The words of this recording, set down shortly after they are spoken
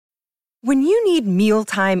When you need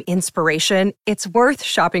mealtime inspiration, it's worth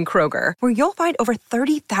shopping Kroger, where you'll find over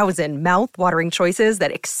 30,000 mouth-watering choices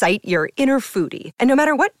that excite your inner foodie. And no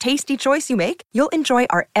matter what tasty choice you make, you'll enjoy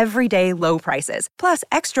our everyday low prices, plus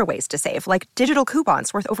extra ways to save, like digital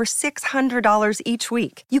coupons worth over $600 each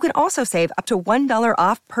week. You can also save up to $1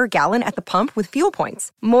 off per gallon at the pump with fuel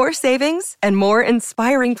points. More savings and more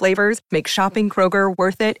inspiring flavors make shopping Kroger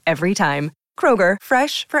worth it every time. Kroger,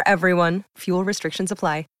 fresh for everyone. Fuel restrictions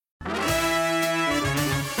apply.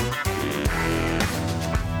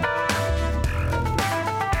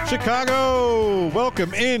 Chicago,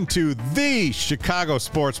 welcome into the Chicago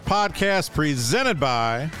Sports Podcast presented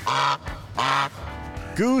by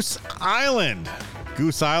Goose Island.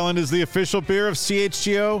 Goose Island is the official beer of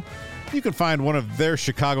CHGO. You can find one of their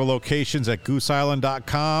Chicago locations at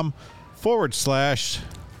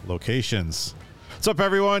gooseisland.com/locations. What's up,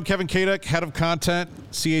 everyone? Kevin Kaduk, head of content,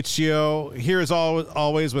 CHGO, here as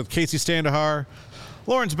always with Casey Standahar,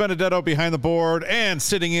 Lawrence Benedetto behind the board, and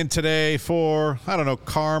sitting in today for, I don't know,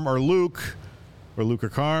 Carm or Luke or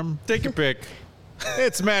Carm. Take your pick.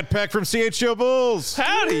 It's Matt Peck from CHGO Bulls.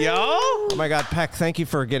 Howdy, y'all. Oh, my God, Peck, thank you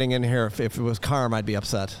for getting in here. If it was Carm, I'd be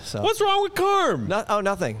upset. So. What's wrong with Carm?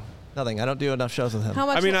 Nothing. I don't do enough shows with him.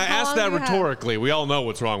 I asked that rhetorically. We all know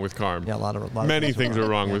what's wrong with Carm. Yeah, a lot of Many things are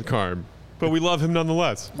wrong with Carm, but we love him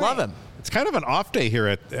nonetheless. Love him. It's kind of an off day here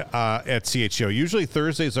at CHGO. Usually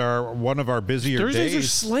Thursdays are one of our busier Thursdays days. are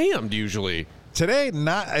slammed usually. Today,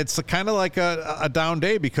 not. It's kind of like a down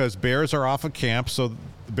day because Bears are off of camp, so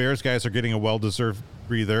the Bears guys are getting a well-deserved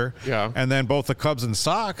breather. Yeah. And then both the Cubs and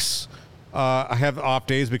Sox have off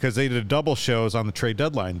days because they did double shows on the trade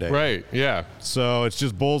deadline day. Right, yeah. So it's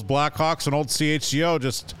just Bulls, Blackhawks, and old CHGO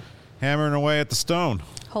just hammering away at the stone.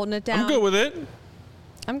 Holding it down. I'm good with it.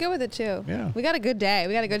 I'm good with it, too. Yeah. We got a good day.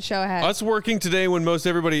 We got a good show ahead. Us working today when most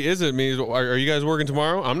everybody isn't means, are you guys working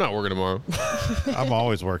tomorrow? I'm not working tomorrow. I'm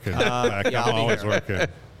always working. I'll I'm always be working.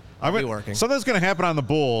 I'll be working. Something's going to happen on the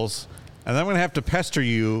Bulls, and then I'm going to have to pester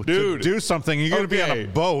you to do something. You're going to be on a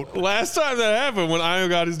boat. Last time that happened, when Io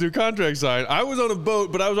got his new contract signed, I was on a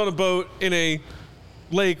boat, but I was on a boat in a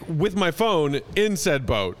lake with my phone in said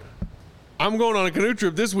boat. I'm going on a canoe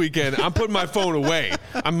trip this weekend. I'm putting my phone away.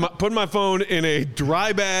 I'm putting my phone in a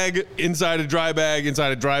dry bag, inside a dry bag,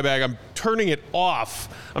 inside a dry bag. I'm turning it off.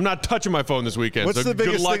 I'm not touching my phone this weekend. What's the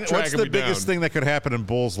biggest thing? What's the biggest down. thing that could happen in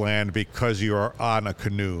Bulls land because you are on a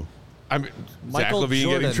canoe? I mean, Zach Michael LaVine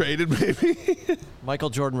Jordan. getting traded, maybe. Michael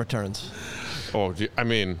Jordan returns. Oh, I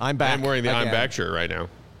mean, I'm back I'm wearing the again. I'm back shirt right now.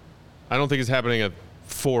 I don't think it's happening a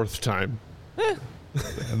fourth time.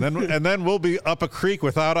 And then we'll be up a creek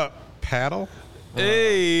without a paddle.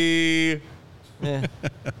 Hey. Yeah. That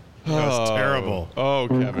was terrible. Oh,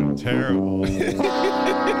 Kevin. Terrible. It's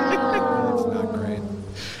not great.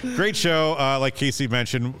 Great show. Like Casey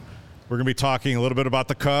mentioned, we're going to be talking a little bit about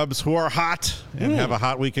the Cubs, who are hot and have a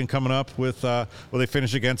hot weekend coming up with they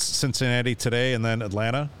finish against Cincinnati today and then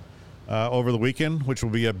Atlanta over the weekend, which will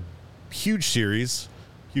be a huge series,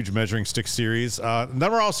 huge measuring stick series. And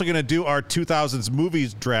then we're also going to do our 2000s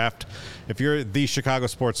movies draft. If you're the Chicago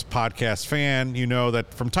Sports Podcast fan, you know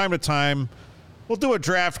that from time to time, we'll do a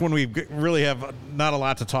draft when we really have not a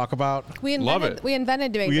lot to talk about. We Love invented, it. We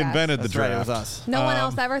invented doing We drafts. invented the That's right, draft. it was us. No one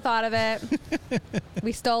else ever thought of it.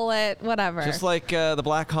 We stole it. Whatever. Just like the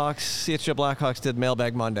Blackhawks, CHGO Blackhawks did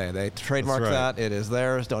Mailbag Monday. They trademarked That's right. that. It is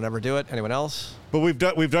theirs. Don't ever do it. Anyone else? But we've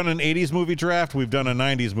done an 80s movie draft. We've done a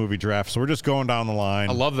 90s movie draft. So we're just going down the line.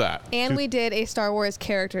 I love that. and we did a Star Wars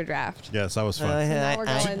character draft. Yes, that was fun. now we're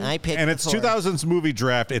going- picked And it's 2000s movie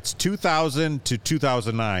draft. It's 2000 to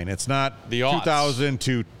 2009. It's not The aughts. 2000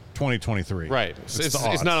 to 2023. Right. It's It's the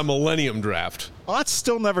aughts. not a millennium draft. Aughts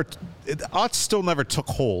still never took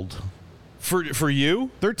hold. For you?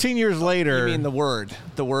 13 years later. You mean the word?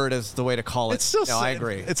 The word is the way to call it. It's still. No, I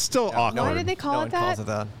agree. It's still awkward. Why did they call no it one that? calls it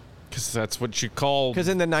that. Because that's what you call. Because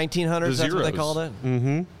in the 1900s, The that's what they zeros. called it.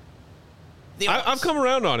 Mm-hmm. I've come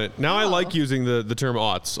around on it. Now I like using the term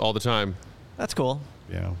aughts all the time. That's cool.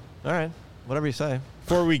 Yeah. All right. Whatever you say.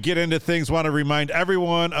 Before we get into things, want to remind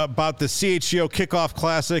everyone about the CHGO Kickoff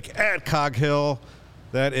Classic at Cog Hill.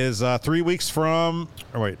 That is 3 weeks from.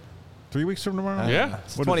 Or wait, 3 weeks from tomorrow? Yeah.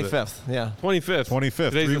 It's What is it? 25th. Yeah. 25th. 25th.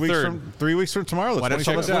 Today's 3 the weeks 3rd. 3 weeks from tomorrow. Why don't That's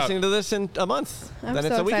someone's check it out. listening to this in a month? I'm then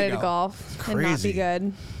it's so a week excited ago. to golf and not crazy. be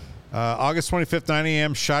good. August 25th, 9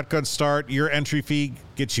 a.m., shotgun start. Your entry fee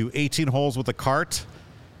gets you 18 holes with a cart,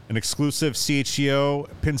 an exclusive CHGO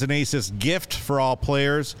Pins and Aces gift for all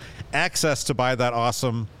players, access to buy that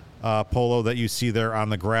awesome polo that you see there on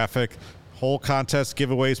the graphic, whole contest,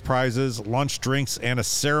 giveaways, prizes, lunch, drinks, and a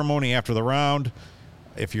ceremony after the round.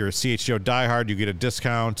 If you're a CHGO diehard, you get a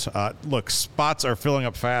discount. Look, spots are filling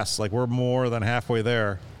up fast. Like, we're more than halfway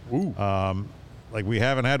there. Ooh. Like, we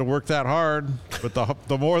haven't had to work that hard, but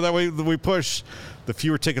the more that we push, the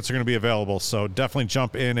fewer tickets are going to be available. So definitely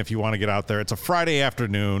jump in if you want to get out there. It's a Friday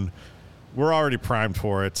afternoon. We're already primed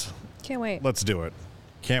for it. Can't wait. Let's do it.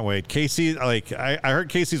 Can't wait. Casey, like, I heard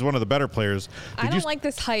Casey's one of the better players. I don't like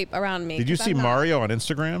this hype around me. Did you 'cause see I'm not. Mario on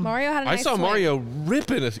Instagram? Mario had a nice I saw swing. Mario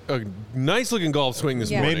ripping a nice-looking golf swing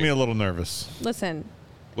this Yeah. morning. Made me a little nervous. Listen,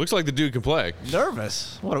 Looks like the dude can play.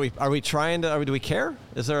 Nervous. What are we trying to? Do we care?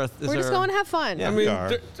 Is there a? we're just going to have fun. Yeah. I mean, are.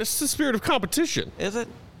 it's the spirit of competition. Is it?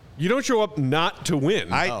 You don't show up not to win.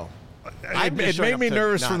 Oh. It made me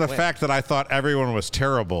nervous from the fact that I thought everyone was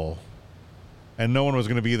terrible, and no one was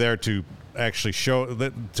going to be there to actually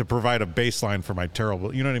to provide a baseline for my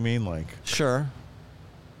terrible. You know what I mean? Like, Sure.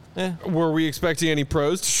 Were we expecting any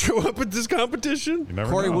pros to show up at this competition? you never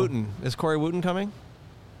Corey know. Wooten. Is Corey Wooten coming?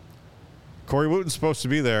 Corey Wooten's supposed to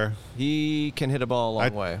be there. He can hit a ball a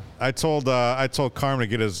long way. I told Carm to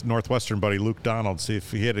get his Northwestern buddy Luke Donald, see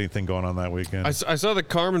if he had anything going on that weekend. I saw that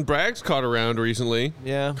Carmen Braggs caught around recently.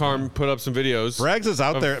 Yeah. Carm put up some videos. Braggs is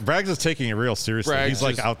out there. Braggs is taking it real seriously. Braggs He's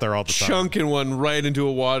like just out there all the time. chunking one right into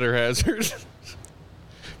a water hazard.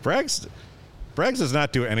 Braggs does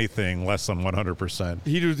not do anything less than 100%.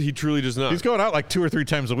 He truly does not. He's going out like 2 or 3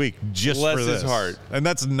 times a week just Bless for his this. heart. And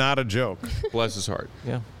that's not a joke. Bless his heart.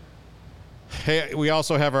 Yeah. Hey, we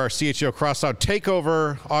also have our CHGO Crossout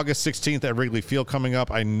Takeover August 16th at Wrigley Field coming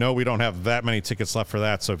up. I know we don't have that many tickets left for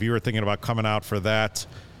that, so if you were thinking about coming out for that,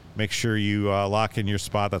 make sure you lock in your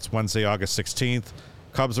spot. That's Wednesday, August 16th.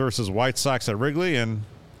 Cubs versus White Sox at Wrigley, and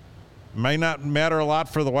may not matter a lot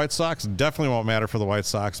for the White Sox. Definitely won't matter for the White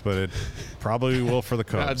Sox, but it probably will for the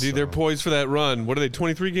Cubs. God, dude, they're poised for that run. What are they,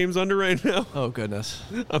 23 games under right now? Oh goodness.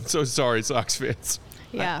 I'm so sorry, Sox fans.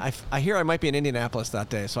 Yeah. I hear I might be in Indianapolis that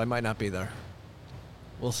day, so I might not be there.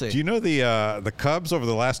 We'll see. Do you know the Cubs over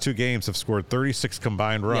the last 2 games have scored 36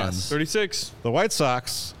 combined runs? Yes. 36. The White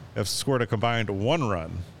Sox have scored a combined 1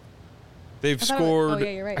 run. They've thought it was- scored. oh, yeah,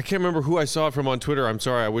 you're right. I can't remember who I saw it from on Twitter. I'm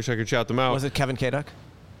sorry. I wish I could shout them out. Was it Kevin Kaduk?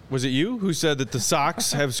 Was it you who said that the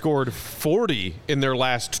Sox have scored 40 in their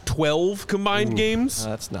last 12 combined games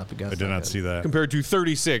That's not the guess. I did not see that. compared to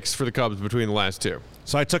 36 for the Cubs between the last 2?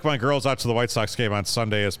 So I took my girls out to the White Sox game on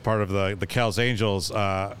Sunday as part of the Cals Angels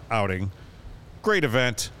outing. Great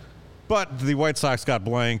event, but the White Sox got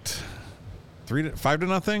blanked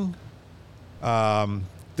 5-0.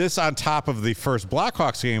 This on top of the first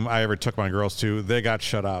Blackhawks game I ever took my girls to. They got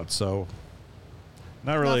shut out, so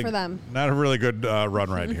not really for them. Not a really good run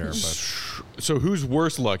right here. But So who's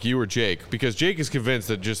worse luck, you or Jake? Because Jake is convinced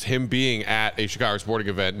that just him being at a Chicago sporting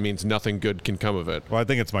event means nothing good can come of it. well, I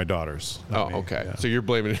think it's my daughters. Oh, not me. okay. Yeah. So you're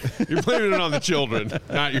blaming it on the children,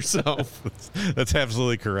 not yourself. That's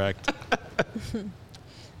absolutely correct.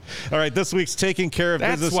 All right, this week's Taking Care of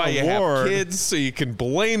That's Business why you Award. have kids, so you can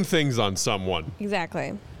blame things on someone.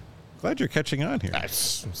 Exactly. Glad you're catching on here.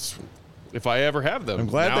 That's, if I ever have them. I'm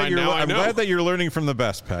glad Now that you're. now I I'm know. glad that you're learning from the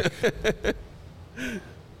best, Peck.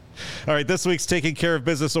 All right, this week's Taking Care of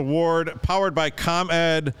Business Award, powered by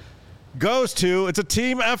ComEd, goes to. It's a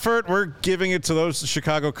team effort. We're giving it to those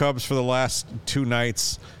Chicago Cubs for the last 2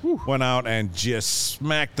 nights. Went out and just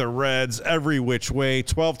smacked the Reds every which way.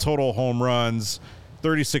 12 total home runs,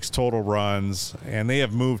 36 total runs, and they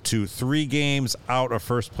have moved to 3 games out of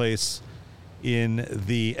first place in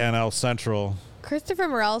the NL Central. Christopher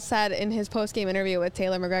Morel said in his post-game interview with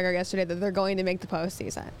Taylor McGregor yesterday that they're going to make the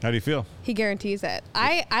postseason. How do you feel? He guarantees it.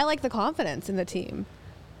 I like the confidence in the team.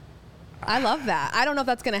 I love that. I don't know if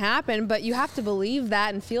that's going to happen, but you have to believe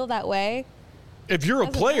that and feel that way. If you're a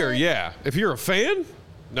As a player, fan. yeah. If you're a fan,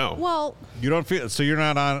 no. Well, You don't feel so. You're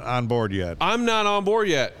not on board yet. I'm not on board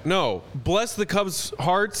yet. No. Bless the Cubs'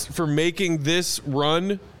 hearts for making this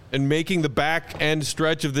run and making the back end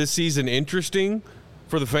stretch of this season interesting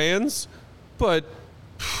for the fans. But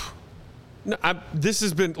no, this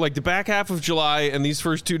has been like the back half of July and these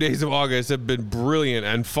first 2 days of August have been brilliant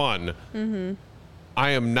and fun. Mm-hmm.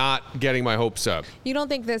 I am not getting my hopes up. you don't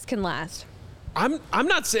think this can last? I'm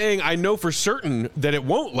not saying I know for certain that it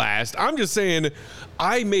won't last. I'm just saying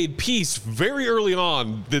I made peace very early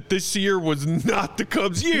on that this year was not the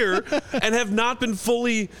Cubs' year and have not been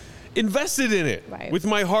fully invested in it with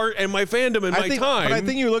my heart and my fandom and my time. But I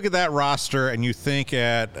think you look at that roster and you think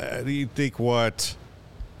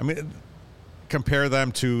compare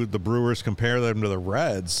them to the Brewers, compare them to the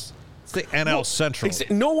Reds. It's the NL Central.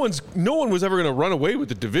 No one was ever going to run away with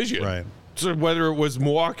the division. Right. So whether it was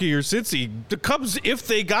Milwaukee or Cincy, the Cubs, if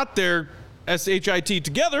they got their SHIT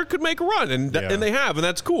together, could make a run, and they have, and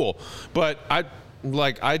that's cool. But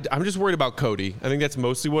Like, I'm just worried about Cody. I think that's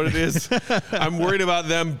mostly what it is. I'm worried about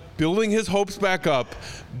them building his hopes back up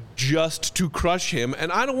just to crush him,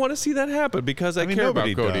 and I don't want to see that happen because I care about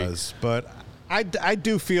nobody Cody. does, but I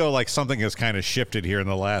do feel like something has kind of shifted here in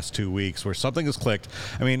the last 2 weeks where something has clicked.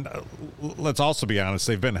 I mean, let's also be honest,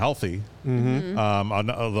 they've been healthy.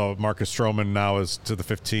 Although Marcus Stroman now is to the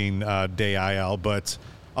 15-day IL, but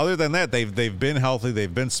other than that, they've been healthy.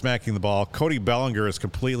 They've been smacking the ball. Cody Bellinger is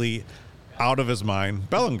completely out of his mind.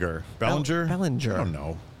 Bellinger. Bellinger. I don't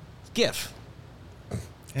know. GIF.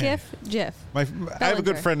 Gif. I have a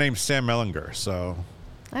good friend named Sam Mellinger, so.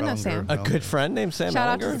 I know Sam. A good friend named Sam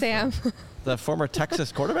Shout Mellinger? out to Sam. The former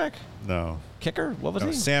Texas quarterback? No. Kicker? What was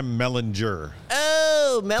he? Sam Mellinger.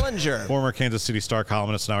 Oh, Mellinger. Former Kansas City Star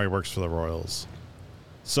columnist. Now he works for the Royals.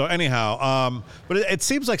 So anyhow, but it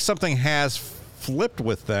seems like something has flipped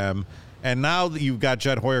with them. And now that you've got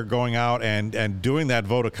Jed Hoyer going out and doing that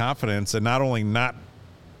vote of confidence, and not only not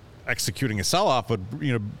executing a sell-off, but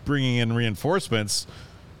bringing in reinforcements.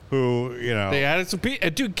 Who they added some people.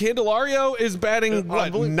 Dude, Candelario is batting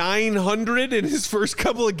 900 in his first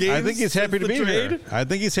couple of games. I think he's happy to be trade. here. I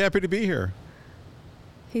think he's happy to be here.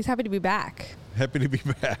 He's happy to be back. Happy to be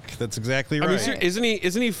back. That's exactly right. I mean,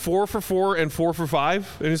 isn't he 4 for 4 and 4 for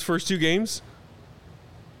 5 in his first 2 games?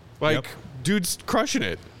 Like, Yep. Dude's crushing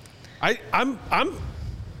it. I'm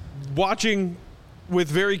watching with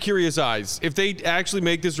very curious eyes. If they actually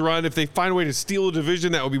make this run, if they find a way to steal a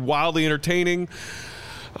division, that would be wildly entertaining.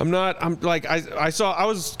 I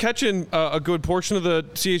was catching a good portion of the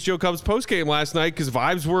CHGO Cubs postgame last night because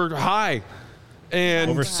vibes were high. And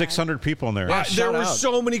over 600 people in there. There were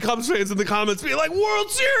so many Cubs fans in the comments being like, World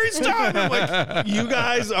Series time! I'm like, you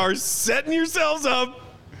guys are setting yourselves up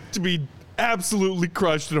to be absolutely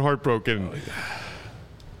crushed and heartbroken.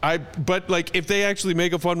 But if they actually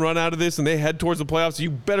make a fun run out of this and they head towards the playoffs, you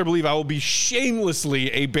better believe I will be shamelessly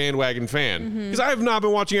a bandwagon fan. Because I have not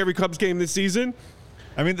been watching every Cubs game this season.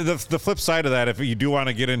 I mean, the flip side of that, if you do want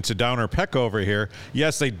to get into Downer Peck over here,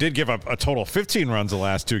 yes, they did give up a total of 15 runs the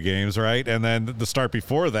last 2 games, right? And then the start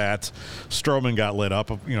before that, Stroman got lit up.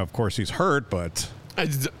 Of course, he's hurt, but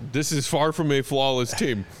this is far from a flawless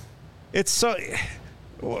team. It's so.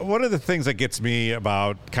 One of the things that gets me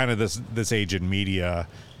about kind of this age in media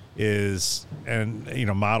is, and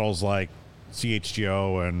models like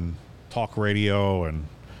CHGO and talk radio and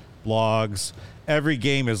blogs. Every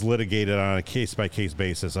game is litigated on a case-by-case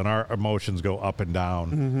basis, and our emotions go up and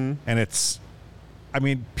down.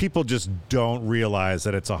 And people just don't realize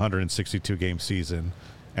that it's a 162-game season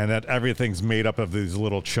and that everything's made up of these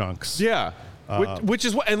little chunks. Yeah. Which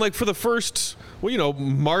is what, and for the first,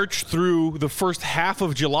 March through the first half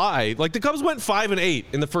of July, the Cubs went 5-8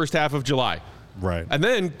 in the first half of July. Right. And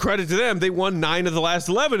then, credit to them, they won 9 of the last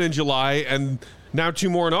 11 in July, and now 2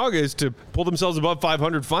 more in August to pull themselves above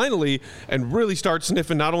 500 finally and really start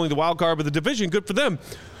sniffing not only the wild card but the division. Good for them.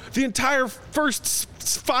 The entire first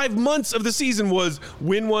 5 months of the season was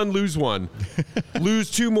win 1, lose 1.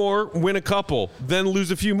 Lose 2 more, win a couple. Then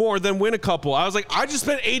lose a few more, then win a couple. I was like, I just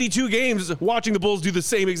spent 82 games watching the Bulls do the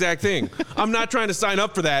same exact thing. I'm not trying to sign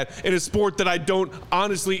up for that in a sport that I don't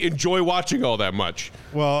honestly enjoy watching all that much.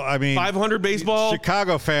 Well, I mean, 500 baseball.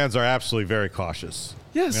 Chicago fans are absolutely very cautious.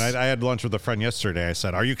 Yes. I had lunch with a friend yesterday. I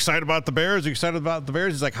said, are you excited about the Bears? Are you excited about the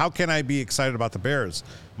Bears? He's like, how can I be excited about the Bears?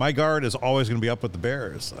 My guard is always going to be up with the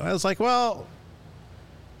Bears. And I was like, well,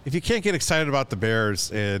 if you can't get excited about the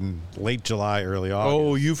Bears in late July, early August.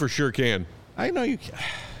 Oh, you for sure can. I know you can.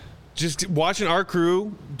 Just watching our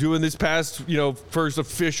crew doing this past, first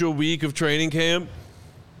official week of training camp,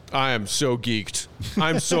 I am so geeked.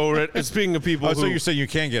 I'm so ready. Speaking of people so you're saying you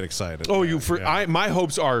can get excited. Oh, my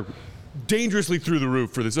hopes are dangerously through the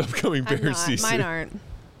roof for this upcoming Bears season. Mine aren't.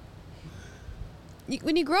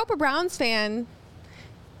 When you grow up a Browns fan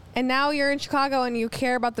and now you're in Chicago and you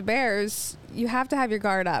care about the Bears, you have to have your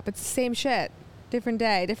guard up. It's the same shit. Different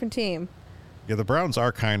day, different team. Yeah, the Browns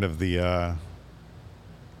are kind of the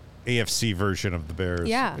AFC version of the Bears.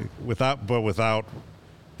 Yeah. Without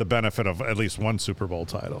the benefit of at least one Super Bowl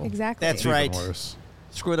title. Exactly. That's Even right. worse.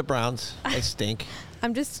 Screw the Browns. They stink.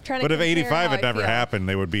 I'm just trying to. But if compare 85 how had I never feel. happened,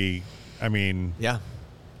 they would be. I mean, Yeah.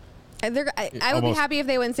 I would be happy if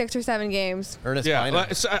they win 6 or 7 games. Ernest Yeah,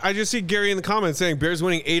 Biner. so I just see Gary in the comments saying Bears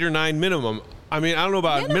winning 8 or 9 minimum. I mean, I don't know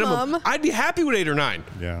about minimum. I'd be happy with 8 or 9.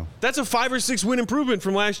 yeah. That's a 5 or 6 win improvement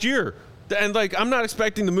from last year. And I'm not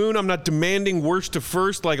expecting the moon. I'm not demanding worst to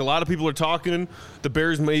first like a lot of people are talking. The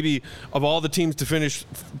Bears maybe of all the teams to finish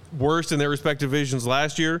worst in their respective divisions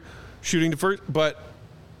last year, shooting to first. But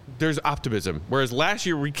there's optimism. Whereas last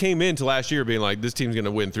year we came into last year being like this team's going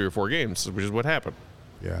to win 3 or 4 games, which is what happened.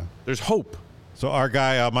 Yeah. There's hope. So our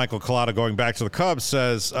guy, Michael Collada, going back to the Cubs,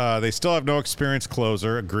 says they still have no experienced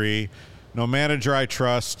closer. Agree. No manager I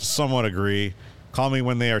trust. Somewhat agree. Call me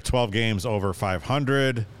when they are 12 games over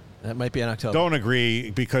 500. That might be in October. Don't agree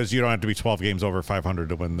because you don't have to be 12 games over 500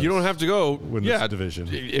 to win this. You don't have to go win this division.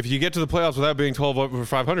 If you get to the playoffs without being 12 over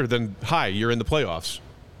 500, then you're in the playoffs.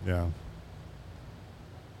 Yeah.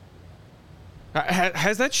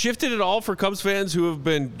 Has that shifted at all for Cubs fans who have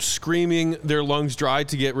been screaming their lungs dry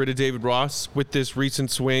to get rid of David Ross with this recent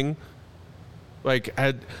swing? Like,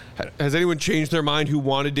 has anyone changed their mind who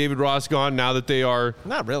wanted David Ross gone now that they are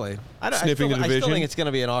not really sniffing the division? I still think it's going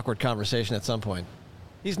to be an awkward conversation at some point.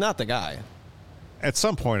 He's not the guy. At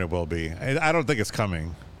some point it will be. I don't think it's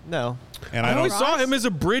coming. No. And I always saw him as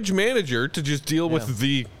a bridge manager to just deal with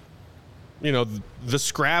the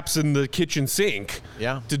scraps in the kitchen sink.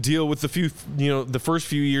 Yeah. To deal with the first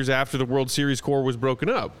few years after the World Series core was broken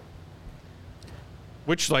up.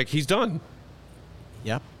 Which, he's done.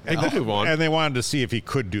 Yep. They could move on. And they wanted to see if he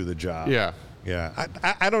could do the job. Yeah. Yeah.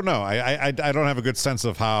 I don't know. I don't have a good sense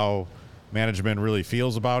of how management really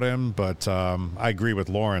feels about him, but I agree with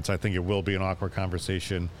Lawrence. I think it will be an awkward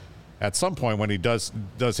conversation at some point when he does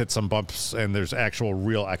hit some bumps and there's actual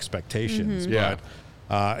real expectations. Mm-hmm. Yeah.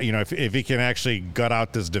 But, if he can actually gut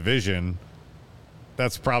out this division,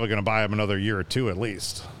 that's probably going to buy him another year or two at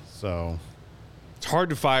least. So it's hard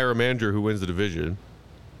to fire a manager who wins the division.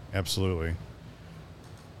 Absolutely.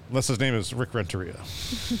 Unless his name is Rick Renteria.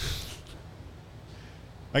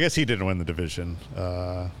 I guess he didn't win the division.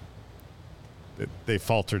 They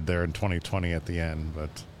faltered there in 2020 at the end, but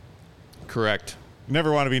correct. You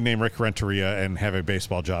never want to be named Rick Renteria and have a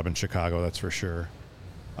baseball job in Chicago, that's for sure.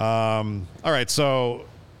 All right, so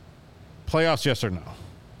playoffs, yes or no?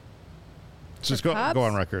 Just go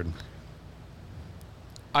on record.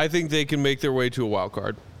 I think they can make their way to a wild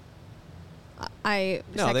card. I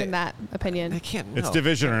second that opinion. They can't. It's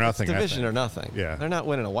division or nothing. It's division or nothing. Yeah, they're not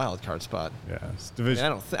winning a wild card spot. Yeah, it's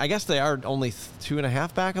division. I guess they are only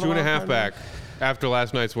 2.5 back. 2.5 back after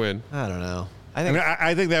last night's win. I don't know.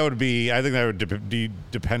 I think that would be. I think that would be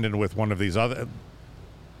dependent with one of these other.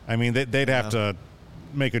 I mean, they'd have to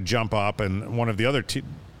make a jump up, and one of the other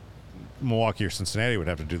Milwaukee or Cincinnati would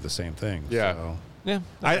have to do the same thing. Yeah. So. Yeah,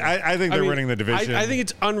 I think they're winning the division. I think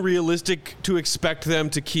it's unrealistic to expect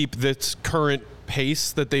them to keep this current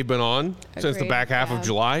pace that they've been on since the back half of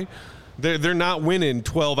July. They're not winning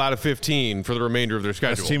 12 out of 15 for the remainder of their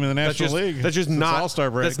schedule. Best team in the National League. That's just not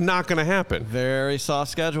All-Star break. That's not going to happen. Very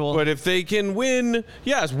soft schedule. But if they can win,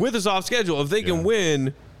 with a soft schedule, if they can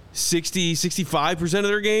win 60, 65% of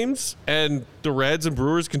their games, and the Reds and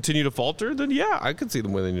Brewers continue to falter, then I could see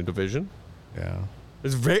them winning the division. Yeah.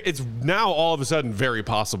 It's now all of a sudden very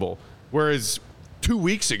possible, whereas 2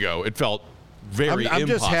 weeks ago it felt very I'm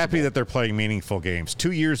just impossible. happy that they're playing meaningful games.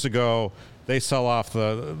 2 years ago, they sell off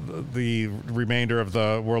the remainder of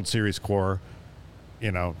the World Series core.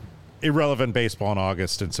 Irrelevant baseball in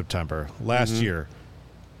August and September. Last year,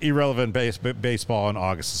 irrelevant baseball in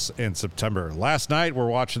August and September. Last night, we're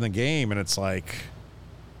watching the game, and it's like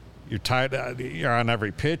you're tired. You're on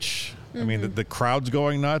every pitch. I mean, the crowd's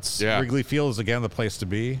going nuts. Yeah. Wrigley Field is, again, the place to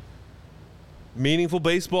be. Meaningful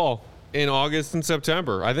baseball in August and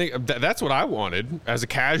September. I think that's what I wanted as a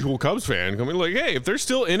casual Cubs fan. I mean, hey, if they're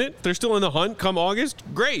still in it, they're still in the hunt come August,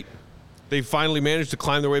 great. They finally managed to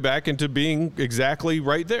climb their way back into being exactly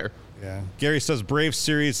right there. Yeah. Gary says Braves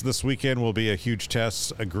series this weekend will be a huge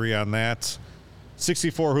test. Agree on that.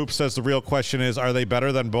 64 Hoop says the real question is, are they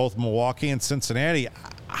better than both Milwaukee and Cincinnati?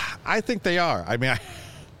 I think they are. I mean,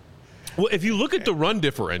 well, if you look at the run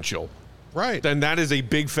differential, right, then that is a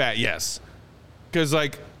big fat yes. Because, I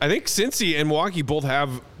think Cincy and Milwaukee both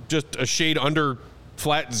have just a shade under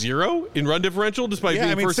flat zero in run differential, despite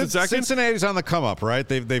being first and second. Cincinnati's on the come up, right?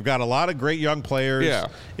 They've got a lot of great young players. Yeah.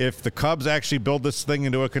 If the Cubs actually build this thing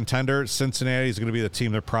into a contender, Cincinnati's going to be the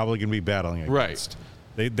team they're probably going to be battling against.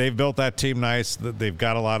 Right. They've built that team nice. They've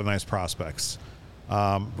got a lot of nice prospects.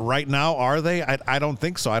 Right now, are they? I don't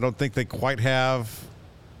think so. I don't think they quite have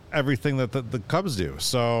everything that the Cubs do.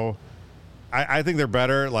 So I think they're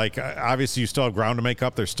better. Obviously, you still have ground to make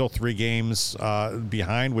up. There's still 3 games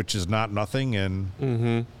behind, which is not nothing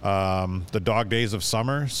in the dog days of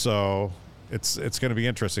summer. So it's going to be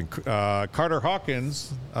interesting. Carter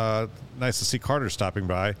Hawkins, nice to see Carter stopping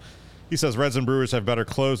by. He says Reds and Brewers have better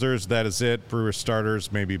closers. That is it. Brewers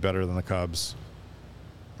starters may be better than the Cubs.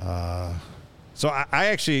 So I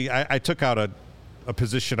actually took out a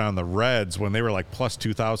position on the Reds when they were like plus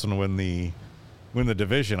 2,000 to win the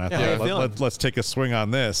division. I thought let's take a swing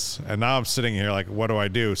on this. And now I'm sitting here like, what do I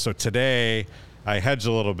do? So today I hedged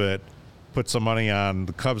a little bit put some money on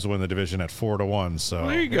the Cubs to win the division at 4-1. So Well,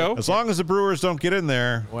 there you go. As long as the Brewers don't get in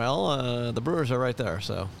there, Well, the Brewers are right there,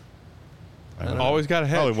 so. Always got a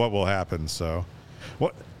hedge. probably what will happen. So,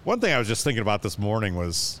 one thing I was just thinking about this morning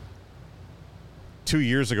was 2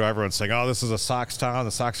 years ago, everyone's saying, "Oh, this is a Sox town.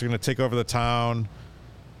 The Sox are going to take over the town."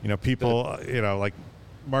 You know, people, like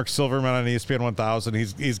Mark Silverman on ESPN 1000.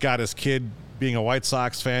 He's got his kid being a White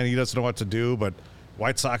Sox fan. He doesn't know what to do, but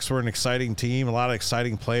White Sox were an exciting team, a lot of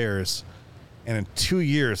exciting players. And in 2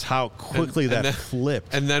 years, how quickly that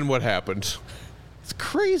flipped. And then what happened? It's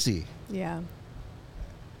crazy. Yeah.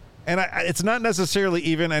 And it's not necessarily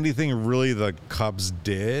even anything really the Cubs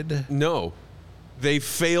did. No. They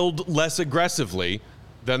failed less aggressively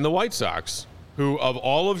than the White Sox, who, of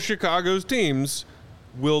all of Chicago's teams,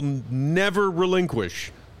 will never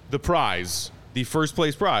relinquish the prize, the first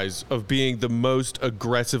place prize, of being the most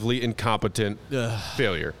aggressively incompetent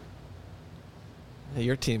failure. Yeah,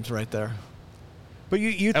 your team's right there. But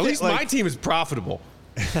you At think, least my team is profitable.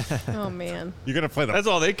 Oh, man. you're going to play the That's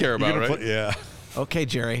all they care about, right? yeah. Okay,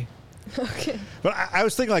 Jerry. Okay. But I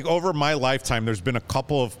was thinking, like, over my lifetime, there's been a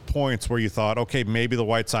couple of points where you thought, okay, maybe the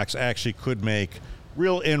White Sox actually could make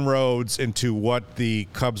real inroads into what the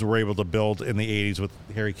Cubs were able to build in the 80s with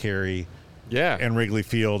Harry Carey Yeah. and Wrigley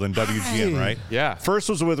Field and WGN, right? Yeah. First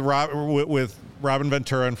was with Robin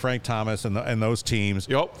Ventura and Frank Thomas and those teams.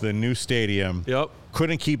 Yep. The new stadium. Yep.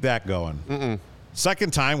 Couldn't keep that going.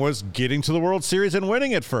 Second time was getting to the World Series and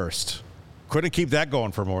winning it first. Couldn't keep that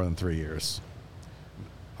going for more than 3 years.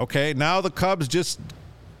 Okay, now the Cubs just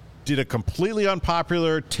did a completely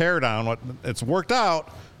unpopular teardown. It's worked out,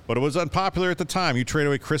 but it was unpopular at the time. You trade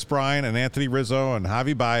away Chris Bryant and Anthony Rizzo and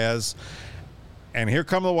Javi Baez, and here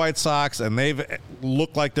come the White Sox, and they've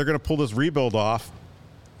looked like they're going to pull this rebuild off,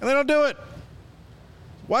 and they don't do it.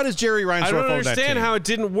 Why does Jerry Reinsdorf I don't own that understand team? how it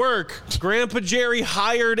didn't work. Grandpa Jerry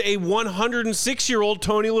hired a 106-year-old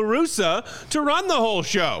Tony La Russa to run the whole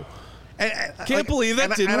show. Can't believe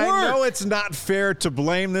that didn't work. work. I know it's not fair to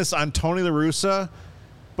blame this on Tony La Russa,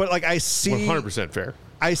 but like I see 100% fair.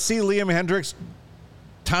 I see Liam Hendriks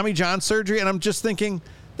Tommy John surgery, and I'm just thinking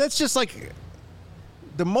that's just like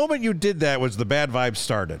the moment you did that was the bad vibes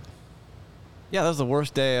started. Yeah, that was the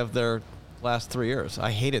worst day of their last 3 years.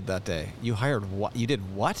 I hated that day. You hired what? You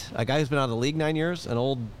did what? A guy who's been out of the league 9 years? An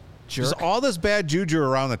old jerk? Just all this bad juju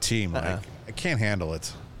around the team. Like, I can't handle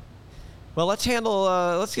it. Well, let's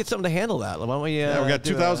get something to handle that. Why don't we? We got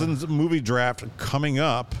 2000s movie draft coming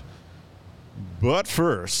up. But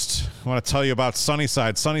first, I want to tell you about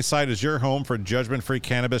Sunnyside. Sunnyside is your home for judgment-free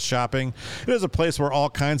cannabis shopping. It is a place where all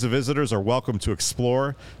kinds of visitors are welcome to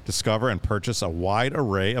explore, discover, and purchase a wide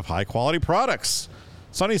array of high-quality products.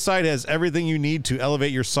 Sunnyside has everything you need to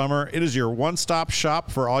elevate your summer. It is your one-stop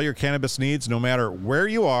shop for all your cannabis needs, no matter where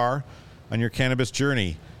you are on your cannabis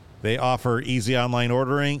journey. They offer easy online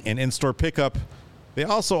ordering and in-store pickup. They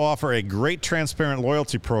also offer a great transparent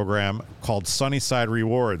loyalty program called Sunnyside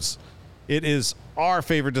Rewards. It is our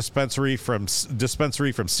favorite dispensary from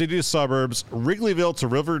city to suburbs, Wrigleyville to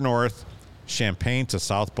River North, Champaign to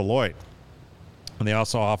South Beloit. And they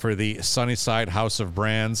also offer the Sunnyside House of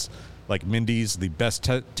Brands like Mindy's, the best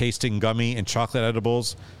tasting gummy and chocolate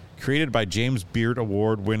edibles, created by James Beard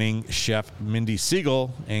Award-winning chef Mindy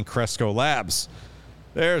Siegel and Cresco Labs.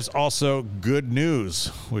 There's also Good News,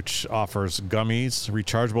 which offers gummies,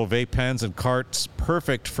 rechargeable vape pens, and carts,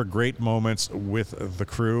 perfect for great moments with the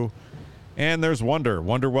crew. And there's Wonder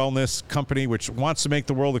Wellness Company, which wants to make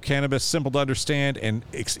the world of cannabis simple to understand and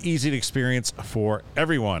easy to experience for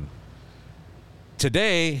everyone.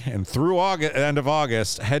 Today and through end of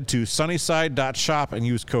August, head to sunnyside.shop and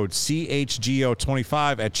use code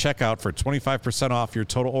CHGO25 at checkout for 25% off your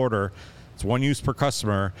total order. It's one use per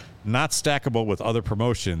customer, not stackable with other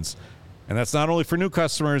promotions. And that's not only for new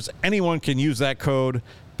customers. Anyone can use that code.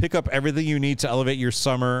 Pick up everything you need to elevate your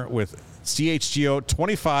summer with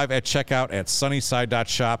CHGO25 at checkout at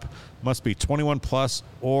sunnyside.shop. Must be 21 plus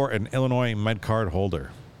or an Illinois MedCard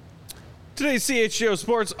holder. Today's CHGO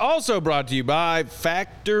Sports also brought to you by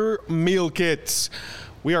Factor Meal Kits.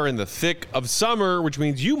 We are in the thick of summer, which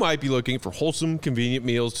means you might be looking for wholesome, convenient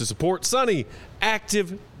meals to support sunny,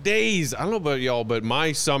 active days. I don't know about y'all, but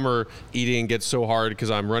my summer eating gets so hard because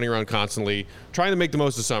I'm running around constantly trying to make the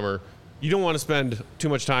most of summer. You don't want to spend too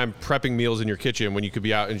much time prepping meals in your kitchen when you could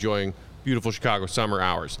be out enjoying beautiful Chicago summer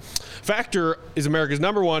hours. Factor is America's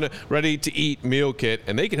 #1 ready-to-eat meal kit,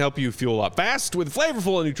 and they can help you fuel up fast with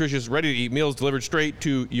flavorful and nutritious ready-to-eat meals delivered straight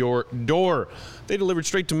to your door. They delivered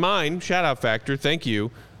straight to mine. Shout out, Factor. Thank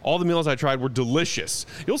you. All the meals I tried were delicious.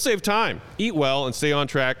 You'll save time, eat well, and stay on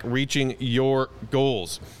track reaching your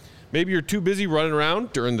goals. Maybe you're too busy running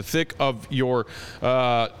around during the thick of your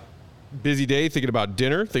busy day thinking about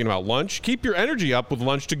dinner, thinking about lunch? Keep your energy up with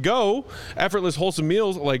lunch to go. Effortless, wholesome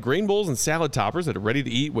meals like grain bowls and salad toppers that are ready to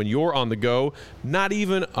eat when you're on the go. Not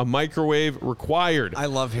even a microwave required. I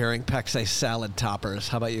love hearing Peck say salad toppers.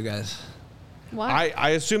 How about you guys? Why?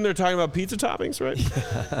 I assume they're talking about pizza toppings, right?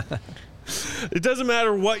 It doesn't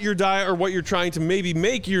matter what your diet or what you're trying to maybe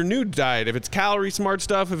make your new diet. If it's calorie smart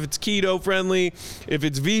stuff, if it's keto friendly, if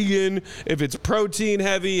it's vegan, if it's protein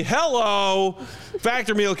heavy, hello!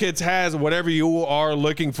 Factor Meal Kits has whatever you are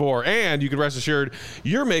looking for. And you can rest assured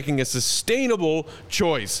you're making a sustainable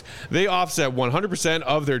choice. They offset 100%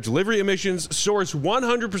 of their delivery emissions, source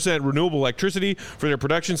 100% renewable electricity for their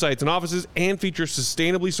production sites and offices, and feature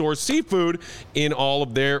sustainably sourced seafood in all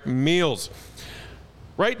of their meals.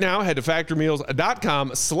 Right now, head to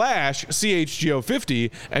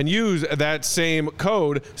factormeals.com/CHGO50 and use that same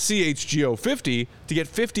code CHGO50 to get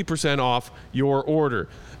 50% off your order.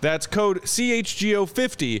 That's code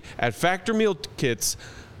CHGO50 at Factor Meal Kits,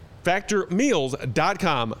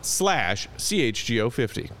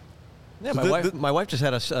 factormeals.com/CHGO50. Yeah, my wife just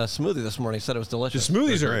had a smoothie this morning. Said it was The delicious.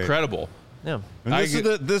 smoothies are great. incredible. Yeah. And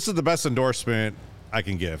this is the best endorsement I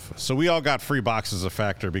can give. So we all got free boxes of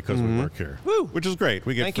Factor because we work here, Woo. which is great.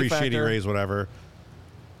 We get Thank you, free Shady Factor. Rays, whatever.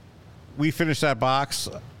 We finished that box.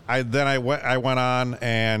 I went on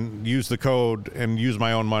and used the code and used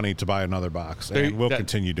my own money to buy another box, and we'll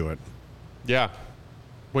continue to do it. Yeah.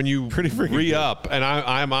 When you Pretty freaking re-up, and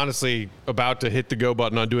I'm honestly about to hit the go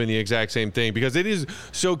button on doing the exact same thing because it is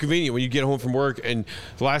so convenient when you get home from work and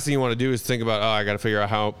the last thing you want to do is think about, I got to figure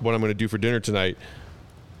out what I'm going to do for dinner tonight.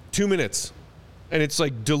 2 minutes. And it's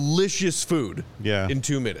like delicious food in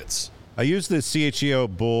 2 minutes. I used the CHEO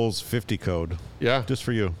Bulls 50 code. Yeah. Just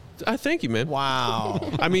for you. I thank you, man. Wow.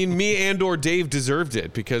 I mean, me and/or Dave deserved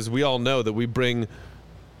it because we all know that we bring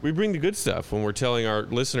the good stuff when we're telling our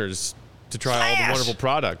listeners to try all the wonderful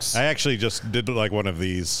products. I actually just did like one of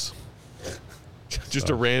these. Just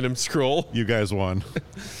a random scroll. You guys won.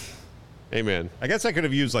 Hey, man. I guess I could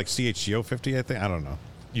have used like CHGO 50, I think. I don't know.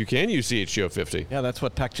 You can use CHGO 50. Yeah, that's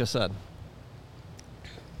what Peck just said.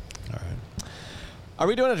 All right. Are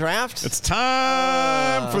we doing a draft? It's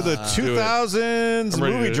time for the 2000s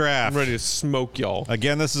movie draft. I'm ready to smoke y'all.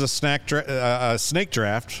 Again, this is a snake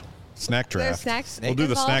draft. Snack draft. There's snacks. We'll do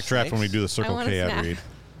the involved? snack draft when we do the I Circle want a K ad snack. read.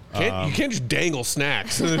 You can't just dangle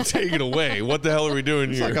snacks and then take it away. What the hell are we doing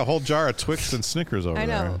It's here? like a whole jar of Twix and Snickers over I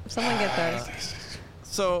there. know. Someone get those.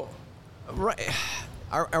 So, right,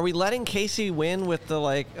 are we letting Casey win with the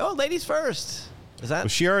ladies first? Is that Well,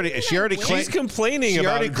 she already She's claimed. complaining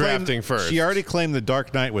about drafting first. She already claimed the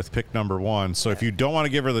Dark Knight with pick number 1. So if you don't want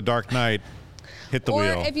to give her the Dark Knight, hit the Or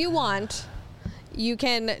wheel. if you want, you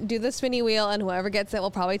can do the spinny wheel, and whoever gets it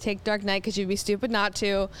will probably take Dark Knight because you'd be stupid not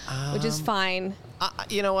to, which is fine.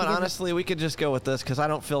 you know what? Honestly, we could just go with this because I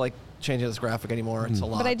don't feel like changing this graphic anymore. It's a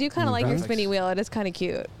lot. But I do kind of like your graphics. spinny wheel. It is kind of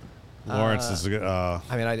cute. Lawrence is. it's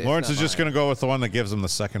Lawrence not is just mine. going to go with the one that gives him the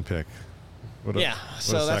second pick. What a- Yeah, what a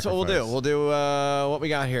so that's what we'll do. sacrifice. We'll do what we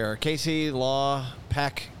got here: Casey, Law,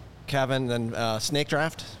 Peck, Kevin, then snake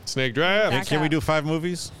draft. Snake draft. Back Can we up. do 5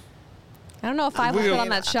 movies? I don't know if 5 will fit on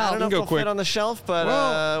that I shelf. don't know if go it'll quick. fit on the shelf,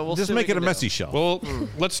 but we'll just see what make we it a can messy do. shelf. Well,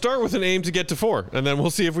 let's start with an aim to get to 4, and then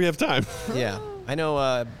we'll see if we have time. Yeah, I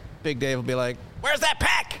know. Big Dave will be like, "Where's that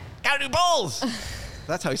Peck? Gotta do Bulls."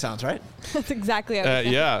 That's how he sounds, right? That's exactly how it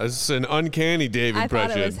is. Yeah, it's an uncanny Dave I impression.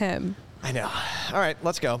 thought it was him. I know. All right,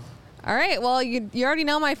 let's go. All right. Well, you already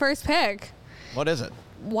know my first pick. What is it?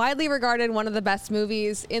 Widely regarded one of the best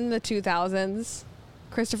movies in the 2000s,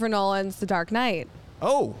 Christopher Nolan's The Dark Knight.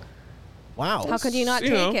 Oh, wow. How could you not You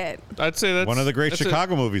take know, it? I'd say that's One of the great that's a-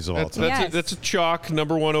 Chicago movies of all That's, time. Yes. that's a chalk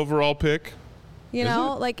 #1 overall pick. You Is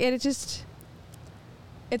know, it? like it just,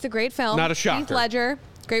 it's a great film. Not a Heath shocker. Ledger,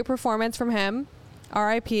 great performance from him.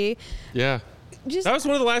 R.I.P. Yeah. Just That was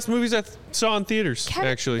one of the last movies I saw in theaters, Kevin-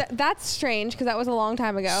 actually. that's strange because that was a long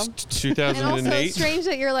time ago. And also 2008. strange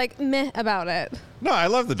that you're like meh about it. No, I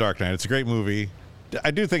love The Dark Knight. It's a great movie. I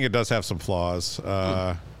do think it does have some flaws.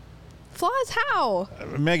 Flaws how?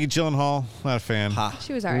 Maggie Gyllenhaal, not a fan.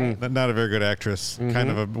 She was alright. Not a very good actress. Kind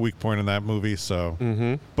of a weak point in that movie. So,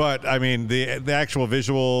 but I mean, the actual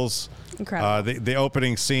visuals, Incredible. the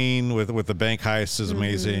opening scene with the bank heist is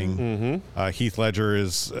amazing. Heath Ledger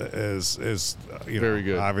is Very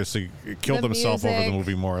good. Obviously killed The himself over the music.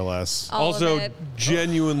 movie more or less. All of Also, it.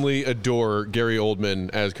 genuinely adore Gary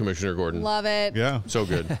Oldman as Commissioner Gordon. Love it. Yeah. So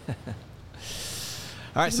good.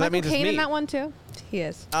 All right, Is so that Michael means it's Caine me. in that one too? He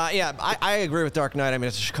is. Yeah, I agree with Dark Knight. I mean,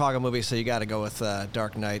 it's a Chicago movie, so you got to go with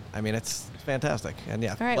Dark Knight. I mean, it's It's fantastic. And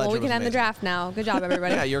yeah. All right, well, Ledger we can was end the amazing. draft now. Good job,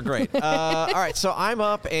 everybody. Yeah, you're great. All right, so I'm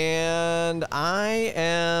up, and I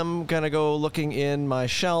am going to go looking in my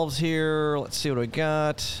shelves here. Let's see what we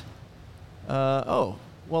got. Oh,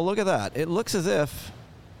 well, look at that. It looks as if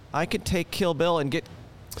I could take Kill Bill and get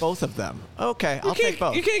both of them. Okay, I'll take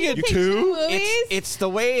both. You can't get Take two. movies? It's the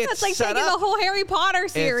way it's That's like set taking up. the whole Harry Potter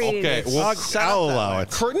series. Okay, well, I'll allow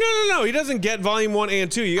it. No. He doesn't get volume 1 and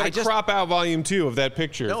 2. You got to crop out volume 2 of that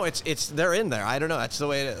picture. No, it's they're in there. I don't know. That's the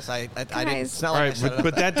way it is. I didn't. It's not All like I right, set it up.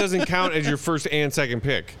 but that doesn't count as your first and second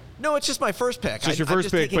pick. No, it's just my first pick. It's just your I'm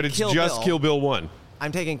first pick, taking but it's just Kill Bill 1.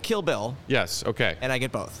 I'm taking Kill Bill, Yes, okay. and I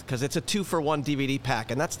get both because it's a 2-for-1 DVD pack,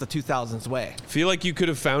 and that's the 2000s way. Feel like you could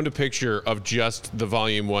have found a picture of just the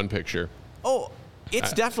volume 1 picture. Oh,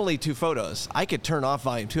 it's definitely 2 photos. I could turn off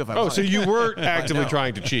volume 2 if I Oh, wanted. so you were actively No.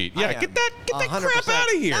 trying to cheat. I Yeah, am. get that 100%. crap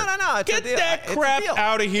out of here. No, it's a Get deal. that It's a crap deal.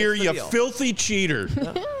 out of here, It's the you deal. filthy cheater.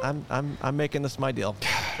 I'm making this my deal.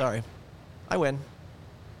 Sorry, I win.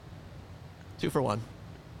 2 for 1.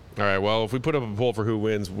 All right, well, if we put up a poll for who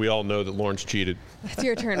wins, we all know that Lawrence cheated. It's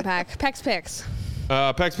your turn, Peck. Peck's picks.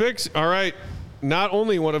 Pex Picks, all right. Not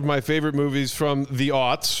only one of my favorite movies from the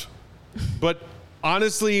aughts, but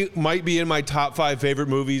honestly might be in my top 5 favorite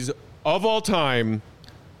movies of all time,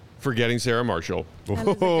 Forgetting Sarah Marshall.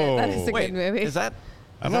 That is a Wait, good movie. is that?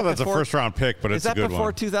 I know that's a first-round pick, but Is it's a that good before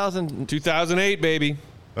one. 2000? 2008, baby.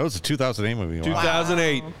 That was a 2008 movie. Wow.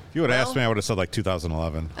 2008. If you would have asked me, I would have said like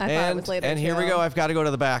 2011. I thought it was later. And here we too. go. I've got to go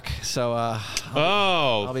to the back. So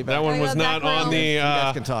Oh, be back. that one was Gotta go not back on row. the you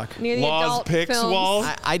guys can talk. Near the Laws adult Picks films. wall.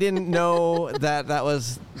 I didn't know that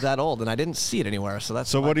was that old, and I didn't see it anywhere. So that's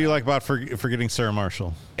So my what do you bad. like about Forgetting Sarah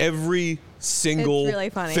Marshall? Every single It's really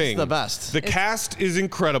funny. thing. It's the best. The cast is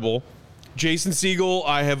incredible. Jason Segel,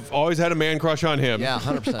 I have always had a man crush on him. Yeah,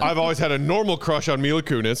 100%. I've always had a normal crush on Mila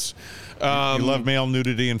Kunis. You love male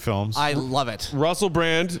nudity in films. I love it. Russell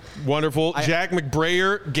Brand, wonderful. Jack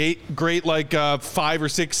McBrayer, great like 5 or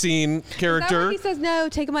 6 scene Is that character. when he says, no,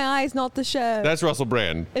 take my eyes, not the show? That's Russell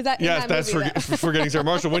Brand. Is that in yes? that That's movie, though? Forgetting Sarah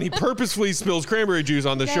Marshall when he purposefully spills cranberry juice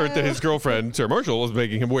on the shirt that No. his girlfriend Sarah Marshall was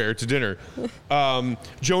making him wear to dinner.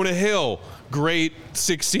 Jonah Hill, great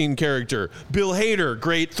 6-scene character. Bill Hader,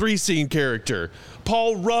 great 3-scene character.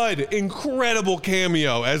 Paul Rudd, incredible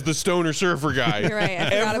cameo as the stoner surfer guy. You're right, I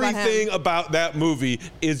forgot about him. Everything about that movie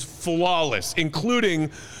is flawless,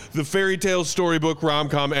 including the fairy tale storybook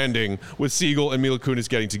rom-com ending with Segel and Mila Kunis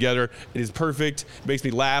getting together. It is perfect. It makes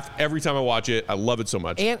me laugh every time I watch it. I love it so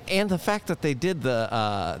much. And the fact that they did the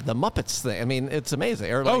Muppets thing. I mean, it's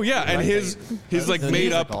amazing. Or like, Oh yeah, and like his like the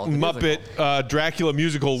made up musical, the Muppet Dracula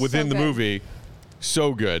musical within the good. movie,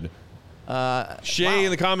 so good. Shay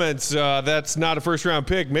in the comments, that's not a first round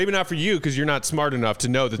pick. Maybe not for you because you're not smart enough to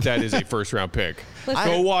know that is a first round pick.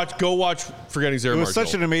 Listen. Go watch Forgetting Sarah It was Marshall.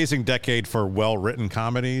 such an amazing decade for well-written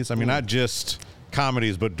comedies. I mean, not just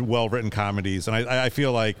comedies, but well-written comedies. And I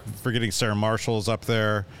feel like Forgetting Sarah Marshall's up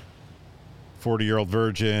there. 40-Year-Old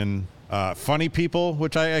Virgin. Funny People,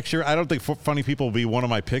 which I don't think Funny People will be one of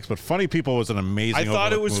my picks, but Funny People was an amazing. I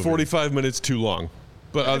thought it overlooked was movie. 45 minutes too long,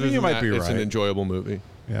 but other you than might that, be it's an right. enjoyable movie.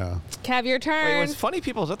 Yeah, Kev, your Wait, turn. was Funny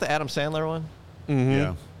People, is that the Adam Sandler one?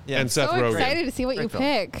 yeah. Yeah. And Seth so Rogen. excited to see what you Great film.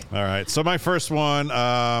 pick. All right. So my first one,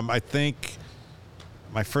 I think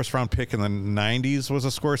my first round pick in the 90s was a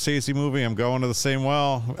Scorsese movie. I'm going to the same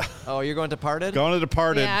well. Oh, you're going Departed? Going to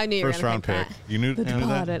Departed. Yeah, I knew you were first gonna round pick pick. that. You knew that?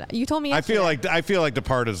 Departed. You told me I yesterday. feel like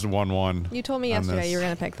Departed is 1-1. You told me on yesterday this. you were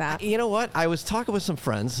going to pick that. You know what? I was talking with some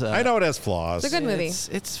friends. I know it has flaws. It's a good movie. It's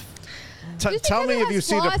Just Tell because me it if you has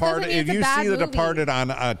see flaws Departed. doesn't mean If it's a you bad see the movie. Departed on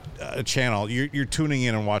a channel, you're tuning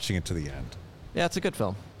in and watching it to the end. yeah, it's a good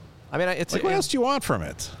film. I mean, it's Like, what else do you want from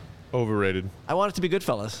it? Overrated. I want it to be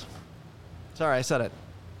Goodfellas. Sorry, I said it.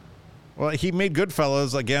 Well, he made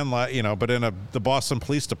Goodfellas again, but in the Boston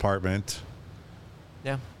Police Department.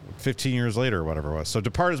 Yeah. 15 years later, or whatever it was. So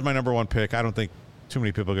Departed is my number 1 pick. I don't think too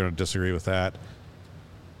many people are going to disagree with that.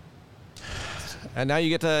 And now you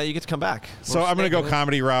get to come back. So I'm going to go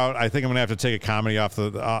comedy route. I think I'm going to have to take a comedy off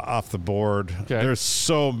the board. Okay. There's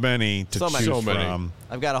so many to So many. choose So many. from.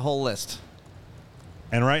 I've got a whole list.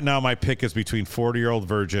 And right now my pick is between 40-Year-Old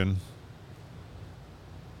Virgin,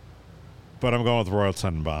 but I'm going with Royal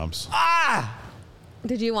Tenenbaums.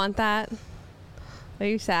 Did you want that? Are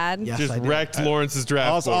you sad? Yes, Just I did. wrecked Lawrence's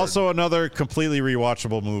draft board. Also another completely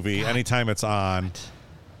rewatchable movie anytime it's on.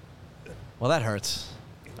 Well, that hurts.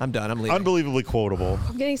 I'm done. I'm leaving. Unbelievably quotable.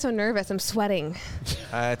 I'm getting so nervous. I'm sweating.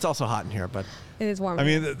 It's also hot in here, but It is warm. I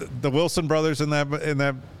mean, the Wilson brothers in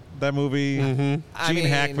that movie. Gene I mean,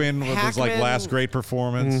 Hackman with his Hackman- last great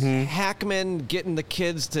performance. Hackman getting the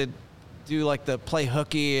kids to do like the play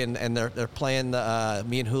hooky and they're playing the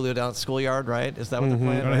me and Julio down at the schoolyard, right? Is that what they're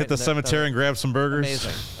playing? You want to hit the cemetery and grab some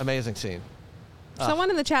burgers? Amazing scene.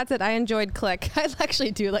 Someone in the chat said I enjoyed Click. I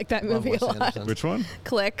actually do like that movie a lot. Which one?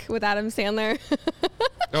 Click with Adam Sandler.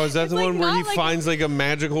 Oh, is that the like one where not he like- finds like a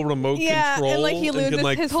magical remote control and like he loses can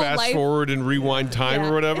like his whole fast life. forward and rewind time Yeah,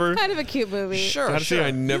 or whatever? It's kind of a cute movie. Sure, Actually, sure.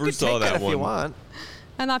 I never you can saw take that if you one. want.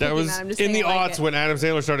 I'm not That picking was that. I'm just in saying the I like aughts it. when Adam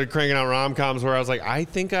Sandler started cranking out rom-coms where I was like, I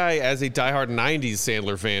think I, as a diehard 90s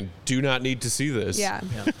Sandler fan, do not need to see this. Yeah.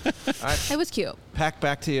 All right, It was cute. Pack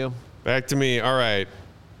back to you. Back to me. All right.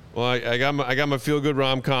 Well, I got my feel-good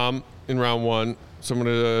rom-com in round one, so I'm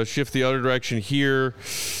going to shift the other direction here.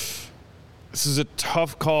 This is a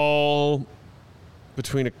tough call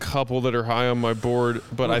between a couple that are high on my board,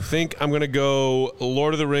 but I think I'm going to go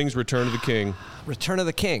Lord of the Rings, Return of the King. Return of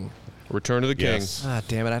the King. Return of the King. Yes. Ah,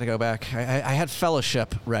 damn it! I had to go back. I had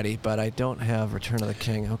Fellowship ready, but I don't have Return of the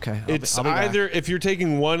King. Okay, It's I'll be back. either, if you're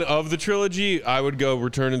taking one of the trilogy, I would go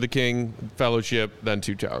Return of the King, Fellowship, then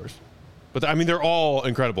Two Towers. But I mean, they're all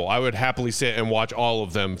incredible. I would happily sit and watch all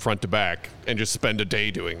of them front to back and just spend a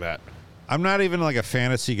day doing that. I'm not even like a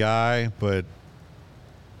fantasy guy, but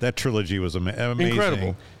that trilogy was amazing.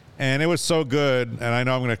 Incredible. And it was so good, and I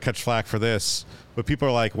know I'm going to catch flack for this, but people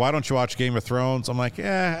are like, why don't you watch Game of Thrones? I'm like,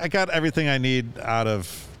 yeah, I got everything I need out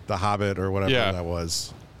of The Hobbit or whatever Yeah. that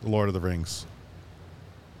was, Lord of the Rings.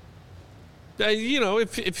 You know,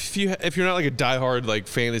 if you're not like a diehard like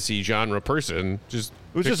fantasy genre person, just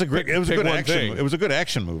It was just a great. It was a good action. Thing. It was a good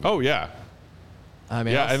action movie. Oh yeah, I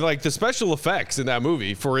mean, yeah, I'll- and like the special effects in that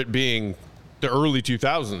movie for it being the early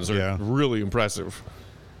 2000s are Yeah. really impressive.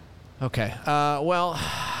 Okay. Well,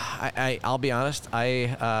 I'll be honest.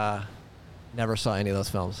 I never saw any of those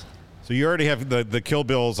films. So you already have the Kill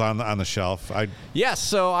Bills on the shelf. Yes.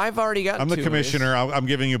 So I've already got. I'm the 2 commissioner. I'm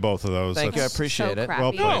giving you both of those. Thank you. I That's appreciate so it. crappy.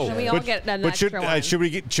 well played. Should we all get an but should, extra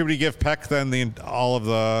one? should we give Peck then all of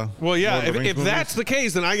the? Well, yeah, Lord of the Rings if movies? that's the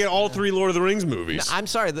case, then I get all 3 Lord of the Rings movies. I'm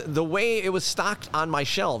sorry. The way it was stocked on my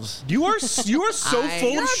shelves. You are so full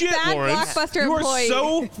You're of a shit, bad Lawrence. Blockbuster You are employee.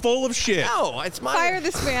 so full of shit. No, it's my. Fire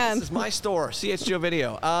this man. This is my store. CHGO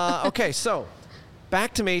Video. Okay, so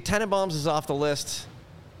back to me. Tenenbaums is off the list.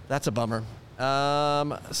 That's a bummer. If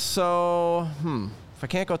I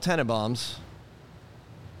can't go Tenenbaums,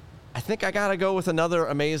 I think I gotta go with another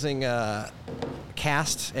amazing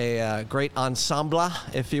cast, a great ensemble,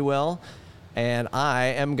 if you will, and I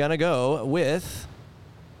am gonna go with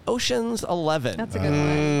Ocean's 11. That's a good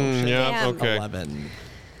one. Yeah, Damn. okay. 11.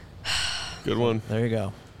 Good one. There you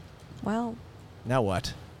go. Well, Now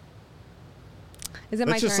what? is it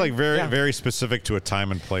my It's just turn? like very Yeah. very specific to a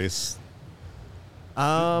time and place.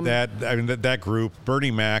 That group,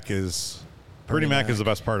 Bernie Mac is the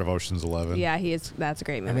best part of Ocean's 11. Yeah, he is. That's a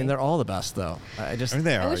great movie. I mean, they're all the best, though. I I mean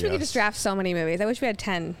they are. I wish we could yes. just draft so many movies. I wish we had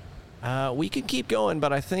 10. we can keep going,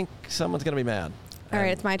 but I think someone's gonna be mad. All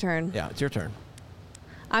right, it's my turn. Yeah, it's your turn.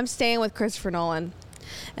 I'm staying with Christopher Nolan,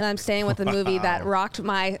 and I'm staying with the movie that rocked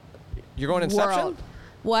my You're going Inception? world.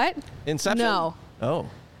 What? Inception? No, Oh.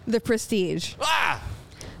 The Prestige. Ah!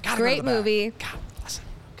 Gotta go Great to the back. movie. God bless it.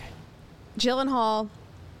 Okay. Gyllenhaal.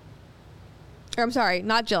 Or I'm sorry,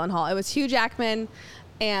 not Gyllenhaal. It was Hugh Jackman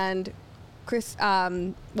and Chris.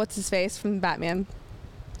 What's his face from Batman?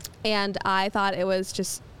 And I thought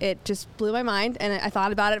it just blew my mind, and I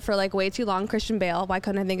thought about it for like way too long. Christian Bale. Why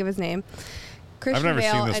couldn't I think of his name? Christian never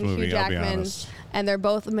Bale seen this and movie, Hugh I'll be Jackman, honest. and they're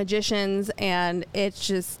both magicians, and it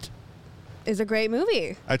just is a great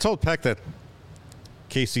movie. I told Peck that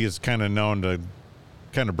Casey is kind of known to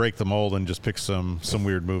kind of break the mold and just pick some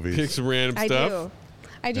weird movies. Pick some random stuff.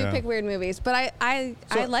 I do Yeah. pick weird movies, but I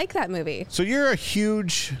like that movie. So you're a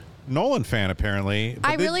huge Nolan fan, apparently.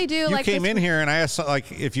 I really do You like came this- in here and I asked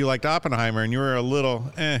like if you liked Oppenheimer, and you were a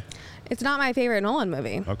little It's not my favorite Nolan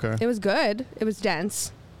movie. Okay. It was good. It was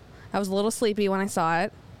dense. I was a little sleepy when I saw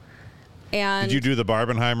it. And Did you do the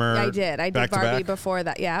Barbenheimer? I did. I did back to Barbie back? before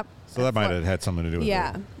that. Yeah. So that might have had something to do with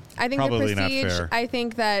Yeah. it. I think Probably The not Prestige, fair. I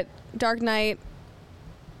think that Dark Knight,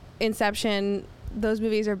 Inception, those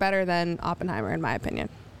movies are better than Oppenheimer, in my opinion.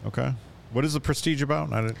 Okay. What is the Prestige about?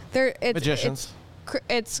 It's Magicians.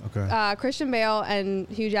 It's Okay. Christian Bale and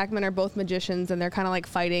Hugh Jackman are both magicians, and they're kind of like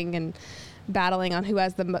fighting and battling on who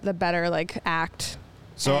has the better like act.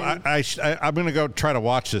 So And- I'm going to go try to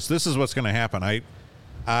watch this. This is what's going to happen.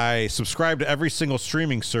 I subscribe to every single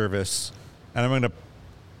streaming service, and I'm going to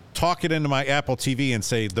talk it into my Apple TV and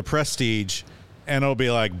say The Prestige, and it'll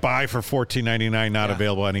be like buy for $14.99, not Yeah.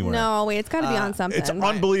 available anywhere. No, wait, it's got to be on something. It's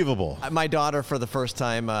unbelievable. My daughter, for the first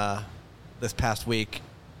time this past week,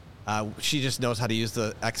 she just knows how to use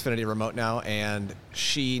the Xfinity remote now, and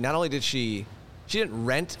she not only did she She didn't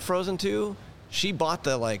rent Frozen 2. She bought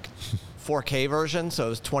the 4K version, so it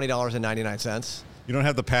was $20.99. You don't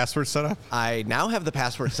have the password set up? I now have the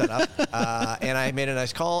password set up, and I made a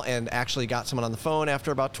nice call and actually got someone on the phone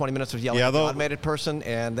after about 20 minutes of yelling at the automated person,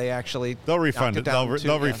 and they actually they'll refund it. They'll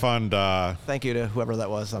refund. Thank you to whoever that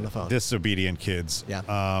was on the phone. Disobedient kids. Yeah.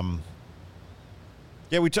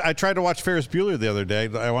 I tried to watch Ferris Bueller the other day.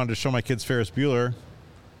 I wanted to show my kids Ferris Bueller.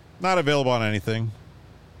 Not available on anything.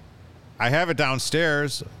 I have it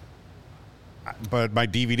downstairs, but my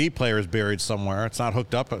DVD player is buried somewhere. It's not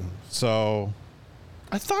hooked up, so.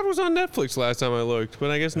 I thought it was on Netflix last time I looked,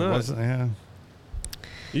 but I guess not. Yeah.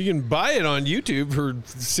 You can buy it on YouTube for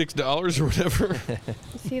 $6 or whatever.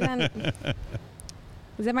 See then.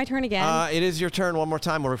 Is it my turn again? It is your turn one more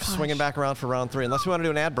time. We're swinging back around for round 3. Unless we want to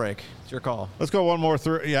do an ad break. It's your call. Let's go one more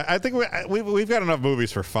through. Yeah, I think we've got enough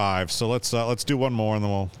movies for 5, so let's do one more and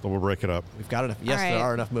then we'll break it up. We've got enough. Yes, there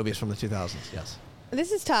are enough movies from the 2000s. Yes.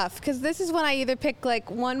 This is tough because this is when I either pick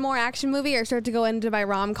one more action movie or start to go into my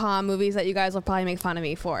rom-com movies that you guys will probably make fun of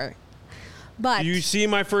me for. But you see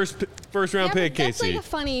my first round pick, that's Casey. That's a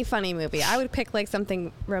funny movie. I would pick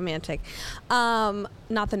something romantic, not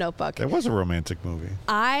The Notebook. It was a romantic movie.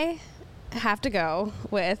 I have to go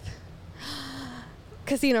with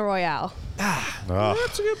Casino Royale.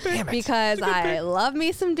 That's a good pick. Because I love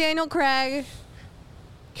me some Daniel Craig.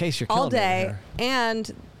 Case, you're all killing me day, over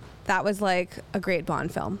and that was a great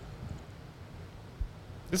Bond film.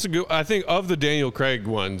 This is good. I think of the Daniel Craig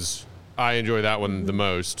ones, I enjoy that one the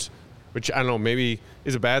most. Which I don't know, maybe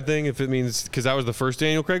is a bad thing if it means because that was the first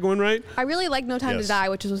Daniel Craig one, right? I really like No Time to Die,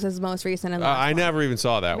 which was his most recent. And I never even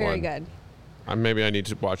saw that Very one. Very good. Maybe I need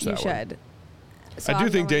to watch that one. You should. So I do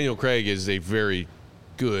think Daniel Craig is a very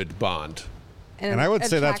good Bond. And I would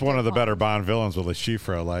say that's one of the better Bond villains with Le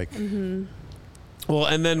Chiffre. Well,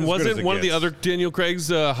 and then wasn't one of the other Daniel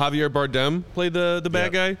Craig's Javier Bardem played the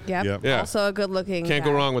bad guy? Yep. Yeah. Also a good-looking Can't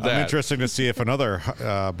guy. go wrong with that. I'm interested to see if another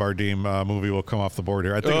Bardem movie will come off the board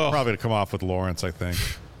here. I think it'll probably come off with Lawrence, I think.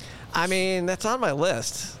 I mean, that's on my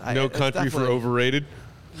list. No Country for Overrated?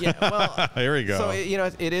 Yeah, well. There we go. So,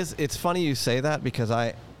 it's funny you say that because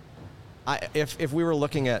if we were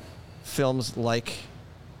looking at films like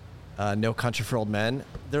No Country for Old Men,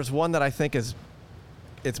 there's one that I think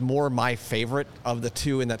it's more my favorite of the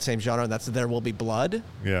two in that same genre, and that's There Will Be Blood.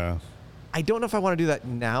 Yeah. I don't know if I want to do that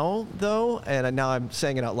now, though, and now I'm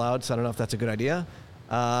saying it out loud, so I don't know if that's a good idea.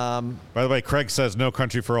 By the way, Craig says No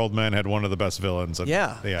Country for Old Men had one of the best villains. And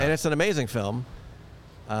it's an amazing film.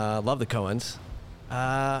 Love the Coens.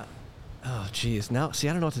 Oh, geez. Now, see,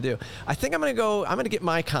 I don't know what to do. I think I'm going to get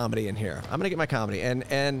my comedy in here. I'm going to get my comedy.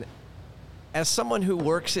 And as someone who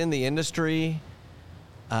works in the industry,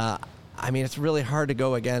 it's really hard to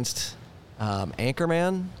go against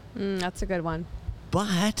Anchorman. That's a good one.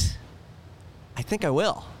 But I think I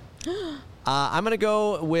will. I'm going to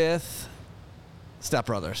go with Step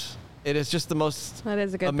Brothers. It is just the most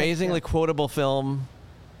amazingly quotable film.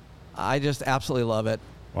 I just absolutely love it.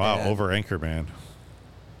 Wow, over Anchorman.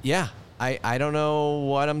 Yeah. I don't know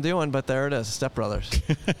what I'm doing, but there it is, Step Brothers.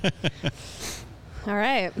 All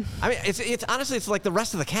right. I mean, it's honestly, it's like the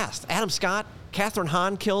rest of the cast. Adam Scott, Catherine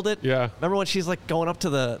Hahn killed it. Yeah. Remember when she's going up to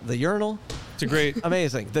the urinal? It's a great,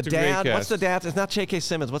 amazing. The dad. Great what's the dad's? It's not J.K.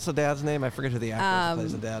 Simmons. What's the dad's name? I forget who the actor who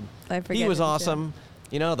plays the dad. I forget. He was awesome.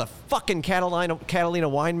 The fucking Catalina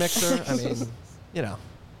wine mixer. I mean, All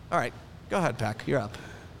right, go ahead, Peck. You're up.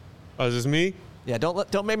 Oh, is this me? Yeah.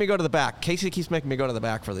 Don't make me go to the back. Casey keeps making me go to the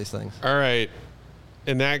back for these things. All right.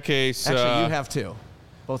 In that case, actually, you have two.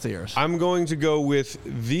 Both of yours. I'm going to go with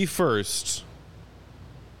the first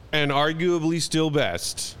and arguably still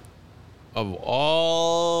best of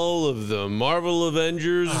all of the Marvel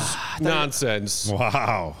Avengers nonsense.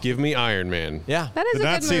 Wow. Give me Iron Man. Yeah. That is Did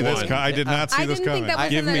not see this. I did not see this coming. I didn't think that was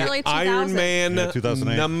Give in the me early 2000s. Iron Man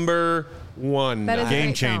 2008. number 1. That is a Game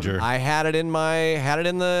great changer. film. I had it in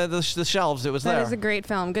the shelves. It was there. That is a great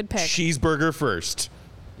film. Good pick. Cheeseburger first.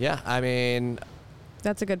 Yeah. I mean,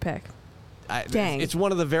 That's a good pick. Dang. It's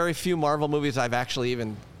one of the very few Marvel movies I've actually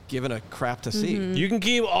even given a crap to see. Mm-hmm. You can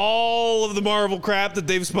keep all of the Marvel crap that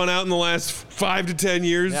they've spun out in the last 5 to 10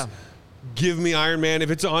 years. Yeah. Give me Iron Man.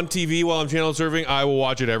 If it's on TV while I'm channel surfing, I will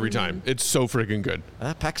watch it every time. It's so freaking good.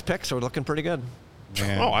 Peck's picks are looking pretty good.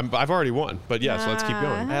 Man. Oh, I've already won. But yes, let's keep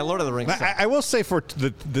going. Lord of the Rings. I will say for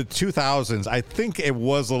the 2000s, I think it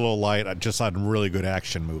was a little light just on really good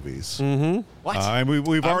action movies. Mm-hmm. What? And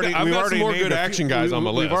we've already got some more named good action guys on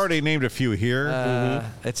my list. We've already named a few here.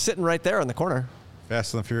 It's sitting right there in the corner.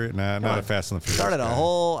 Fast and the Furious? Nah, not a Fast and the Furious. Started a guy.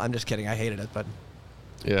 whole. I'm just kidding. I hated it, but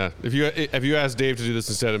Yeah. If you asked Dave to do this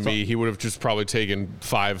instead of me, he would have just probably taken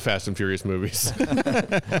 5 Fast and Furious movies.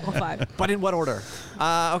 All 5. But in what order?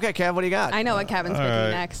 Okay, Kev, what do you got? I know what Kevin's All picking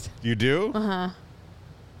right. next. You do? Uh-huh.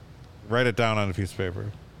 Write it down on a piece of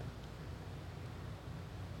paper.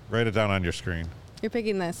 Write it down on your screen. You're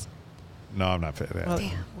picking this. No, I'm not picking Well,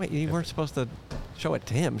 that. wait, you weren't supposed to show it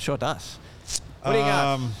to him. Show it to us. What do you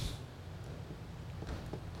got?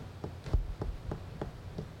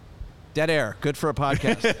 Dead air. Good for a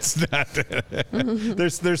podcast. It's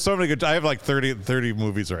not. There's so many good. I have like 30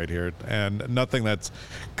 movies right here, and nothing that's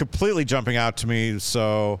completely jumping out to me.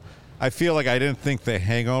 So I feel like I didn't think The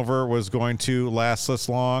Hangover was going to last this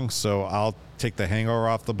long. So I'll take The Hangover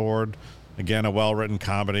off the board. Again, a well-written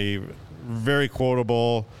comedy, very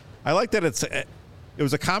quotable. I like that it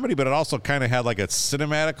was a comedy, but it also kind of had like a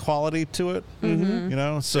cinematic quality to it. Mm-hmm. You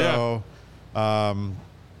know, so.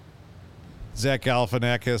 Zach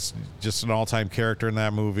Galifianakis, just an all-time character in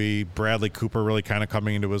that movie. Bradley Cooper really kind of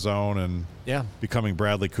coming into his own and becoming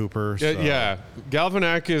Bradley Cooper. So. Yeah.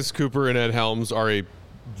 Galifianakis, Cooper, and Ed Helms are a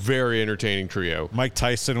very entertaining trio. Mike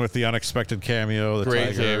Tyson with the unexpected cameo. The Great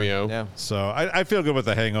tiger. cameo. Yeah. So I feel good with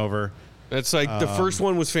The Hangover. It's like the first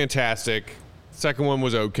one was fantastic. Second one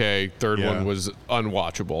was okay. Third one was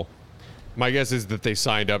unwatchable. My guess is that they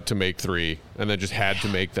signed up to make 3 and then just had to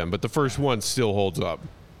make them. But the first one still holds up.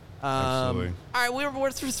 Absolutely. All right,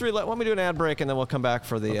 we're through 3. Why don't we do an ad break and then we'll come back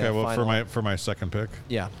for the Okay, well, final. for my second pick.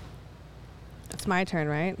 Yeah. It's my turn,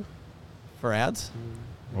 right? For ads?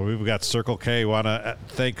 Well, we've got Circle K. We want to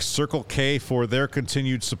thank Circle K for their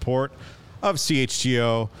continued support of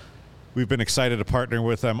CHGO. We've been excited to partner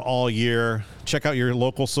with them all year. Check out your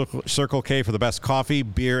local Circle K for the best coffee,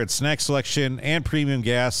 beer, and snack selection and premium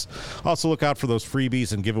gas. Also look out for those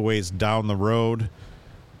freebies and giveaways down the road.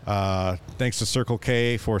 Thanks to Circle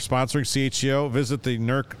K for sponsoring CHGO. Visit the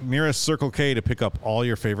nearest Circle K to pick up all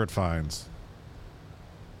your favorite finds.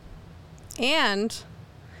 And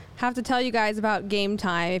have to tell you guys about Game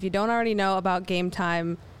Time. If you don't already know about Game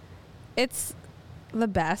Time, it's the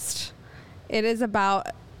best. It is about,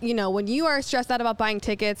 when you are stressed out about buying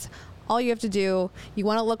tickets, all you have to do, you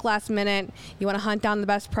want to look last minute, you want to hunt down the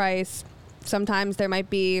best price. Sometimes there might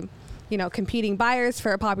be, competing buyers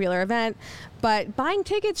for a popular event, but buying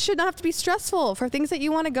tickets should not have to be stressful for things that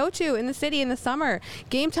you want to go to in the city in the summer.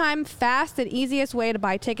 Game Time, fast and easiest way to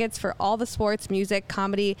buy tickets for all the sports, music,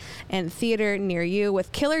 comedy, and theater near you.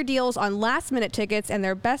 With killer deals on last-minute tickets and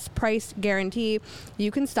their best price guarantee,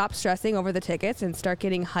 you can stop stressing over the tickets and start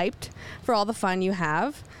getting hyped for all the fun you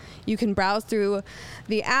have. You can browse through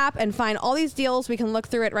the app and find all these deals. We can look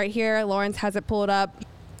through it right here. Lawrence has it pulled up.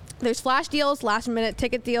 There's flash deals, last-minute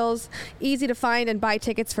ticket deals, easy to find and buy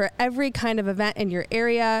tickets for every kind of event in your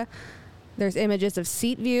area. There's images of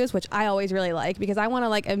seat views, which I always really like because I want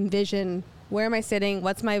to envision where am I sitting,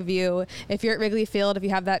 what's my view. If you're at Wrigley Field, if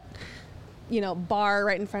you have that, bar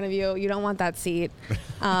right in front of you, you don't want that seat.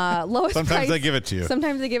 Lowest Sometimes price, they give it to you.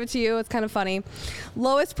 Sometimes they give it to you. It's kind of funny.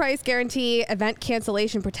 Lowest price guarantee, event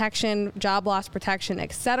cancellation protection, job loss protection,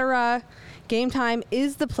 etc. Game Time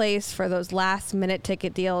is the place for those last-minute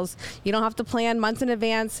ticket deals. You don't have to plan months in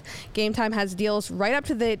advance. Game Time has deals right up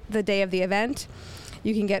to the day of the event.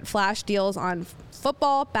 You can get flash deals on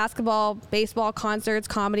football, basketball, baseball, concerts,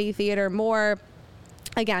 comedy, theater, more.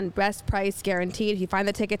 Again, best price guaranteed. If you find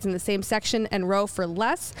the tickets in the same section and row for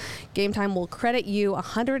less, Game Time will credit you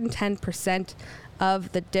 110%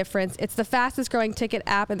 of the difference. It's the fastest growing ticket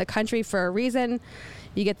app in the country for a reason.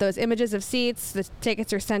 You get those images of seats. The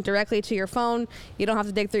tickets are sent directly to your phone. You don't have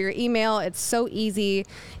to dig through your email. It's so easy.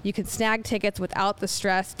 You can snag tickets without the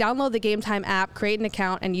stress. Download the Game Time app, create an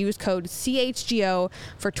account, and use code CHGO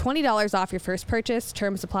for $20 off your first purchase.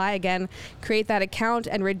 Terms apply. Again, create that account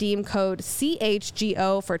and redeem code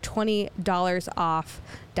CHGO for $20 off.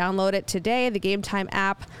 Download it today. The Game Time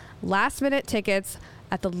app. Last-minute tickets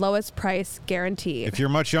at the lowest price guaranteed. If you're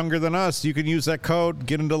much younger than us, you can use that code,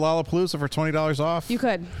 get into Lollapalooza for $20 off. You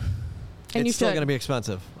could. And It's still going to be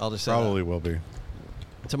expensive. I'll just say Probably will be.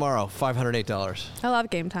 Tomorrow, $508. I love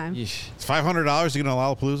Game Time. Yeesh. It's $500 to get into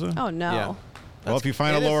Lollapalooza? Oh, no. Yeah. Well, if you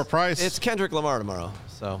find a lower price. It's Kendrick Lamar tomorrow,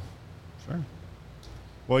 so. Sure.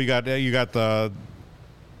 Well, you got the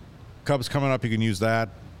Cubs coming up. You can use that.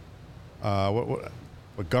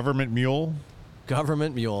 What Government Mule?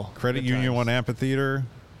 Government Mule. Credit Good Union times. One Amphitheater.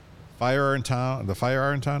 Fire in Town. The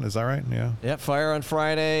Fire in Town. Is that right? Yeah. Yep, Fire on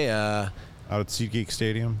Friday. Out at SeatGeek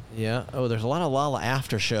Stadium. Yeah. Oh, there's a lot of Lolla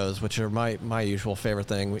after shows, which are my usual favorite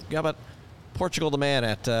thing. How about Portugal the Man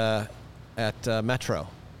at Metro?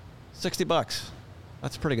 $60.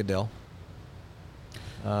 That's a pretty good deal.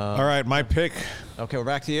 All right, my pick. Okay, we're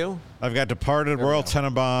back to you. I've got Departed, There we Royal go.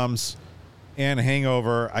 Tenenbaums, and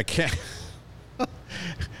Hangover. I can't.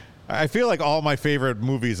 I feel like all my favorite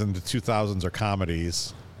movies in the 2000s are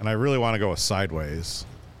comedies, and I really want to go with Sideways.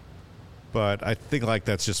 But I think like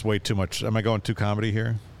that's just way too much. Am I going too comedy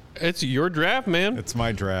here? It's your draft, man. It's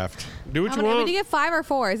my draft. Do what How you many, want. did you get 5 or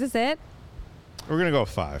 4? Is this it? We're going to go with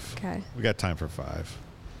 5. Okay. We got time for 5.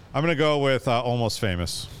 I'm going to go with Almost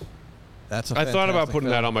Famous. That's a I thought about fantastic putting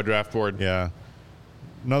film. that on my draft board. Yeah.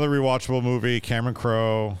 Another rewatchable movie, Cameron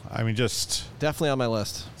Crowe. I mean, just Definitely on my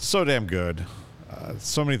list. so damn good.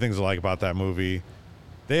 So many things I like about that movie.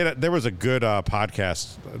 There was a good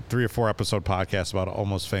podcast, 3 or 4 episode podcast about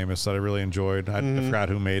Almost Famous that I really enjoyed. I forgot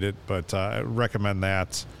who made it, but I recommend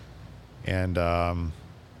that. And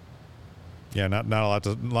yeah, not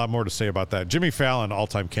a lot more to say about that. Jimmy Fallon,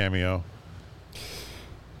 all-time cameo.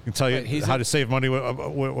 I can tell you Wait, he's how in- to save money.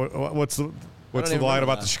 What's the even line remember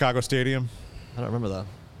about that. the Chicago Stadium? I don't remember that.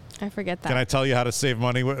 I forget that. Can I tell you how to save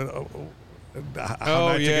money?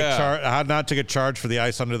 How not to get charged for the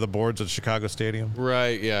ice under the boards at Chicago Stadium?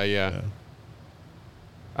 Right, yeah.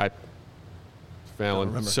 Fallon,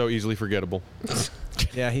 remember. so easily forgettable.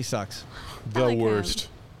 Yeah, he sucks. The like him. worst.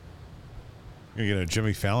 You're getting a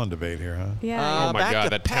Jimmy Fallon debate here, huh? Yeah. Oh my back God, to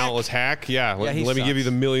that Peck. talentless hack. Yeah, Yeah, he let me give you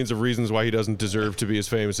sucks. the millions of reasons why he doesn't deserve to be as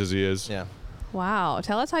famous as he is. Yeah. Wow.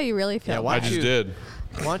 Tell us how you really feel. Yeah, why I don't just you- did.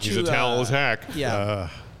 Why don't He's you, a talentless hack. Yeah.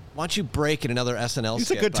 Why don't you break in another SNL He's a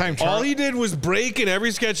skit, good buddy? time Char- All he did was break in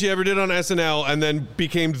every sketch he ever did on SNL and then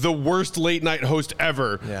became the worst late night host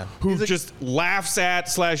ever. Yeah. Who just laughs at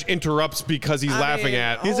 / interrupts because he's laughing mean,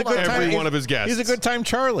 at he's a good every time- one of his guests. He's a good time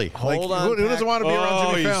Charlie. Hold on, who doesn't Peck. want to be around Oh,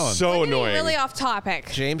 Jimmy he's Fallon? so We're getting annoying. really off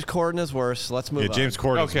topic. James Corden is worse. Let's move Yeah, on. James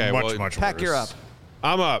Corden Okay, is much, well, much Peck, worse. you're up.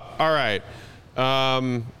 I'm up. All right.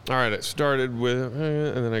 All right. I started with,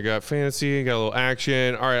 and then I got fantasy, got a little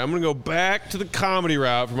action. All right. I'm gonna go back to the comedy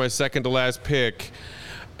route for my second to last pick,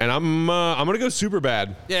 and I'm gonna go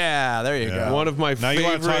Superbad. Yeah, there you Yeah. go. One of my Now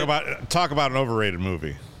favorite. you want to talk about an overrated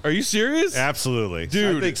movie? Are you serious? Absolutely,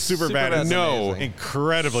 Dude, I think Superbad Superbad's is no. amazing.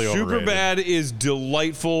 incredibly overrated. Superbad is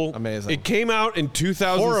delightful. Amazing. It came out in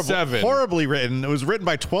 2007. horribly written. It was written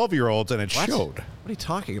by 12-year-olds, and it What? showed. What are you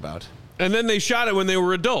talking about? And then they shot it when they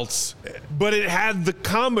were adults. But it had the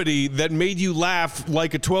comedy that made you laugh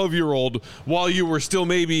like a 12-year-old while you were still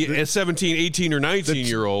maybe a 17, 18, or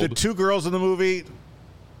 19-year-old. The 2 girls in the movie,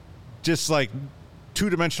 just like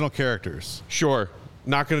 2-dimensional characters. Sure.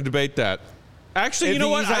 Not going to debate that. Actually, If you know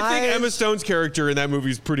what? these I think eyes- Emma Stone's character in that movie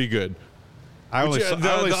is pretty good. I only Which, saw, the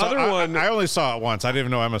I only saw, other I- one- I only saw it once. I didn't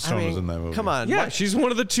even know Emma Stone was in that movie. Come on. Yeah, she's one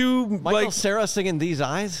of the two, Michael like, Cera singing These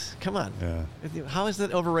Eyes? Come on. Yeah. How is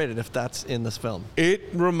that overrated if that's in this film? it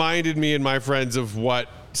reminded me and my friends of what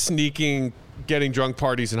sneaking, getting drunk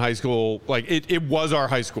parties in high school, like, it was our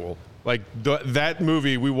high school. Like, that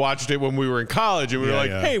movie, we watched it when we were in college, and we were Yeah, like,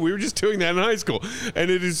 yeah. hey, we were just doing that in high school. And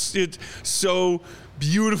it's so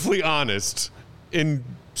beautifully honest in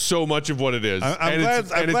so much of what it is. I'm and glad-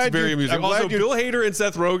 it's, I'm and glad it's very you- amusing. I'm glad Also, you- Bill Hader and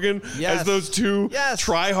Seth Rogen Yes. as those two Yes.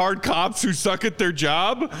 try-hard cops who suck at their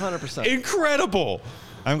job. 100%. Incredible.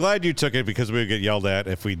 I'm glad you took it because we would get yelled at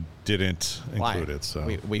if we didn't Why? include it. So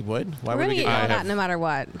We would? Why We're would going we to get get I yelled have- at no matter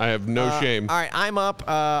what. I have no shame. All right, I'm up.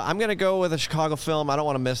 I'm going to go with a Chicago film. I don't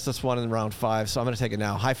want to miss this one in round 5, so I'm going to take it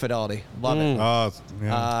now. High Fidelity. Love it.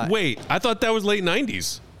 yeah. Wait, I thought that was late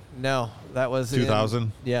 90s. No, that was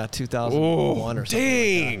 2000? Yeah, 2001 or something.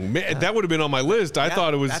 Dang, man, that would have been on my list. I Yeah,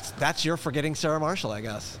 thought it was. That's your forgetting Sarah Marshall, I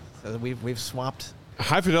guess. So we've swapped.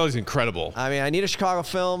 High Fidelity's incredible. I mean, I need a Chicago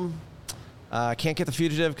film. Can't get The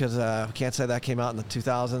Fugitive because can't say that came out in the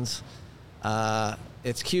 2000s.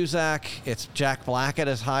 It's Cusack. It's Jack Black at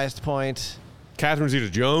his highest point. Catherine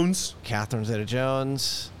Zeta-Jones, Catherine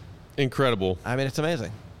Zeta-Jones. incredible. I mean, it's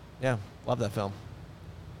amazing. Yeah, love that film.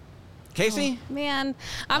 Casey, Man,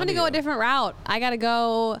 I'm going to go a different route. I got to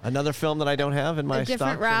go another film that I don't have in my a stock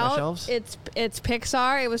different for my route. shelves. It's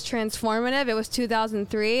Pixar. It was transformative. It was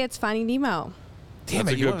 2003. It's Finding Nemo. Damn That's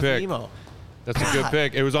it, a you good went with pick. Nemo. That's a good God.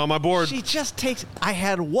 pick. It was on my board. She just takes. I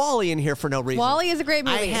had Wally in here for no reason. Wally is a great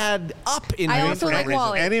movie. I had Up in I here also for no like reason.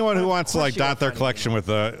 Wally. Anyone who wants to course like you gotta dot their find collection with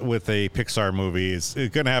a Pixar movie is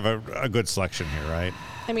going to have a good selection here, right?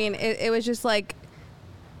 I mean, it was just like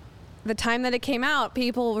the time that it came out,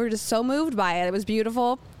 people were just so moved by it. It was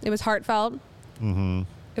beautiful. It was heartfelt. Mm-hmm.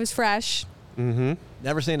 It was fresh.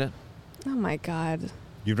 Never seen it. Oh my God.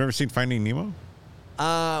 You've never seen Finding Nemo?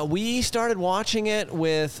 We started watching it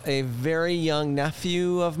with a very young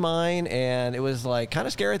nephew of mine, and it was like kind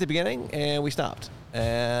of scary at the beginning, and we stopped.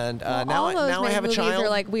 And Well, now, all those now I have a movies child, are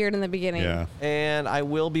like weird in the beginning. Yeah. and I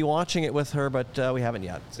will be watching it with her, but we haven't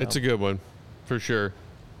yet. So. It's a good one, for sure.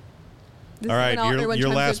 This All is right, when everyone your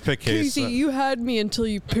chimes last in, pick, Case. Casey, you had me until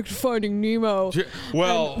you picked Finding Nemo.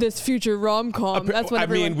 Well, and this future rom-com. That's what I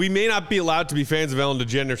everyone... mean, we may not be allowed to be fans of Ellen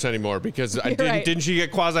DeGeneres anymore because didn't she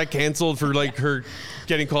get quasi-canceled for like her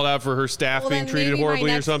getting called out for her staff being then treated maybe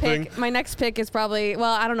horribly or something? My next pick is probably,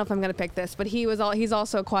 well, I don't know if I'm going to pick this, but he's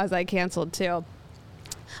also quasi-canceled too.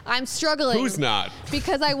 I'm struggling. Who's not?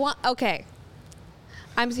 Because I want, okay.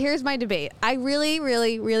 Here's my debate. I really,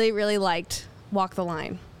 really, really, really liked Walk the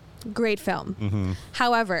Line. Great film. Mm-hmm.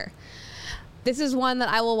 However, this is one that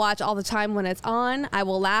I will watch all the time when it's on. I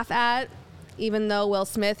will laugh at, even though Will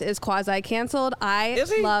Smith is quasi-canceled.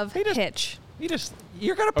 Is he? Love He just- Hitch.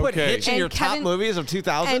 You're going to put Okay. Hitch in And your top Kevin- movies of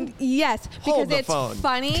 2000? And yes, because Hold the it's phone.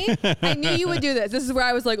 funny. I knew you would do this. This is where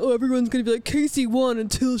I was like, oh, everyone's going to be like, Casey won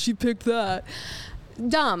until she picked that.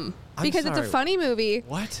 Dumb. I'm Because it's sorry. a funny movie.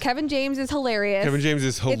 What? Kevin James is hilarious. Kevin James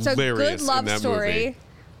is hilarious It's a good love in that story. movie.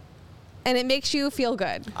 And it makes you feel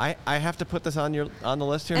good. I have to put this on the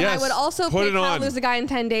list here? And Yes, I would also put pick it How on. to Lose a Guy in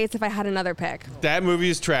 10 Days if I had another pick. That movie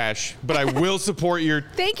is trash, but I will support your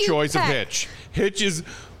Thank you, choice of Peck. Hitch. Hitch is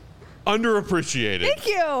underappreciated. Thank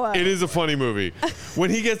you. It is a funny movie. When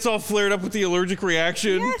he gets all flared up with the allergic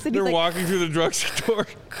reaction, Yes, and they're he's like- walking through the drugstore.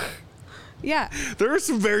 Yeah. There are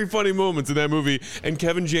some very funny moments in that movie, and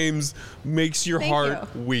Kevin James makes your Thank heart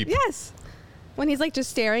you. weep. Yes. When he's like just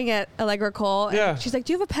staring at Allegra Cole, and Yeah. she's like,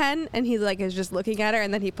 "Do you have a pen?" And he like is just looking at her,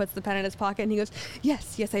 and then he puts the pen in his pocket, and he goes,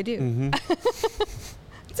 "Yes, yes, I do."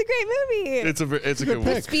 It's a great movie. It's a good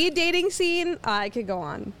one. Speed dating scene. I could go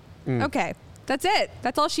on. Okay, that's it.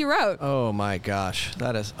 That's all she wrote. Oh, my gosh.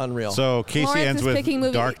 That is unreal. So Casey Lawrence ends is with picking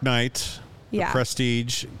movie- Dark Knight, Yeah. The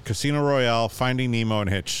Prestige, Casino Royale, Finding Nemo, and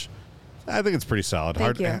Hitch. I think it's pretty solid.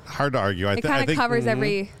 Thank you. Hard to argue. It kind of covers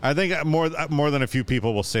every. I think more than a few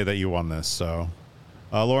people will say that you won this. So,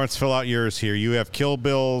 Lawrence, fill out yours here. You have Kill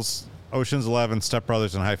Bills, Ocean's 11, Step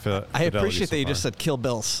Brothers, and High Fidelity. I appreciate so that you far. just said Kill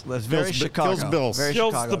Bills. That's very Kills- Chicago. kills Bills. Very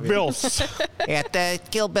Kills Chicago the of you. Bills. At the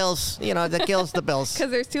Kill Bills, that kills the Bills.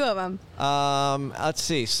 Because there's two of them. Let's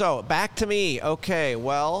see. So back to me. Okay.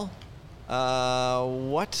 Well,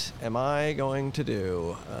 what am I going to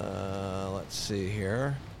do? Let's see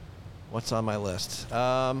here. What's on my list?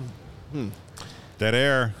 Dead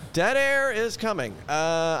Air. Dead Air is coming.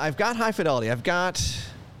 I've got High Fidelity. I've got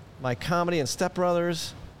my comedy and Step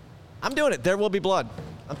Brothers. I'm doing it. There Will Be Blood.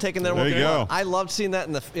 I'm taking There Will There Be you Blood. go. I loved seeing that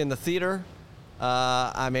in the theater.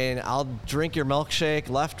 I mean, I'll drink your milkshake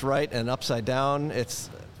left, right, and upside down. It's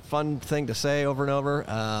a fun thing to say over and over.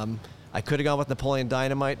 I could have gone with Napoleon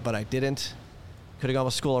Dynamite, but I didn't. Could have gone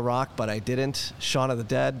with School of Rock, but I didn't. Shaun of the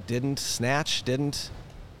Dead, didn't. Snatch, didn't.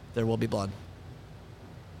 There Will Be Blood.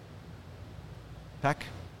 Peck,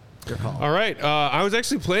 your call. All right. I was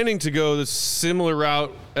actually planning to go the similar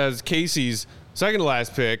route as Casey's second to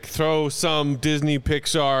last pick. Throw some Disney,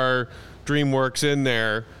 Pixar, DreamWorks in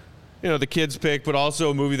there. The kids' pick, but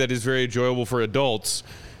also a movie that is very enjoyable for adults.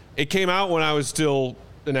 It came out when I was still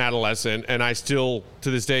an adolescent, and I still,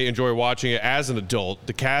 to this day, enjoy watching it as an adult.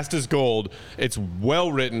 The cast is gold. It's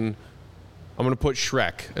well written. I'm going to put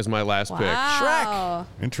Shrek as my last pick. Wow.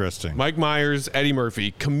 Interesting. Mike Myers, Eddie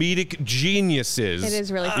Murphy, comedic geniuses. It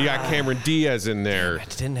is really You got Cameron Diaz in there. Damn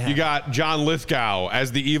it, didn't have You got John Lithgow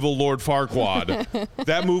as the evil Lord Farquaad.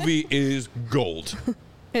 That movie is gold.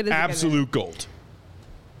 It is a good Absolute gold.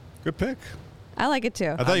 Good pick. movie. I like it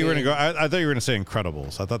too. I thought you were going to go. I thought you were going to say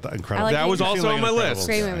Incredibles. I thought that Incredibles. I like That was You also feel on like my Incredibles. list.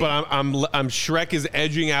 Great movie. But I'm Shrek is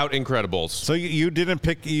edging out Incredibles. So you didn't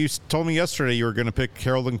pick. You told me yesterday you were going to pick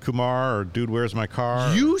Harold and Kumar or Dude, Where's My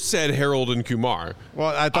Car? You said Harold and Kumar.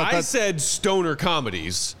 Well, I thought I that. said stoner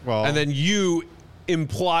comedies. Well- and then you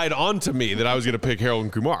implied onto me that I was going to pick Harold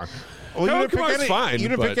and Kumar. Well, you Harold didn't Kumar's pick any. fine. You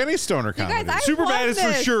didn't but pick any stoner You comedy. guys, I Superbad love is for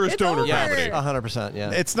this. sure a It's stoner over. comedy. 100%,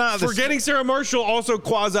 yeah. It's not. Forgetting Sarah Marshall also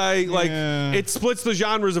quasi Yeah. it splits the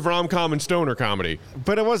genres of rom-com and stoner comedy.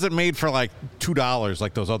 But it wasn't made for like $2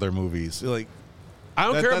 like those other movies. Like, I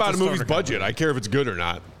don't care That's about a a movie's stoner budget. comedy. I care if it's good or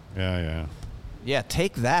not. yeah. Yeah,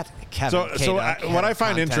 take that, Kevin. So what I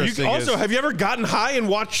find interesting You is also, have you ever gotten high and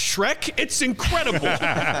watched Shrek? It's incredible.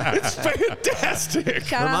 It's fantastic.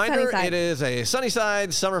 Shout out Reminder, Sunnyside. it is a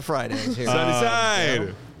Sunnyside Summer Fridays here.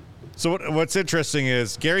 Sunnyside. So what's interesting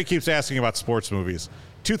is Gary keeps asking about sports movies.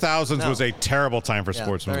 2000s No. was a terrible time for Yeah,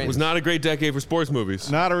 sports very It movies. was not a great decade for sports movies.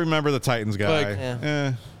 Not a Remember the Titans guy. Like-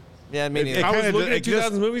 Eh. yeah, me neither. It I was kinda looking at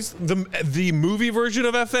just- 2000s movies. The movie version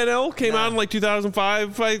of FNL came out in like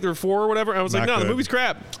 2005 or 4 or whatever. I was like, Not no, the good. movie's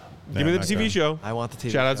crap. Yeah, Give me the not TV good. show. I want the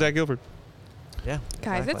TV Shout out show. Zach Guilford. Yeah.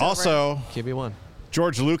 Guys, exactly. it's Also, QB1.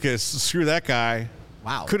 George Lucas, screw that guy.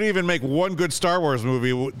 Wow. Couldn't even make one good Star Wars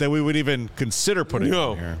movie that we would even consider putting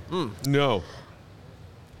No. in here. No.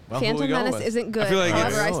 Well, who Phantom we going Menace with? isn't good. feel like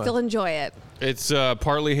However, it's- I still enjoy it. It's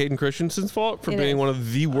partly Hayden Christensen's fault for It being is. one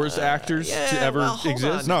of the worst actors to yeah, ever well, hold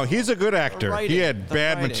exist. on. No, he's a good actor. writing, He had the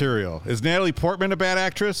bad writing. material. Is Natalie Portman a bad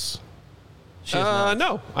actress? She's not.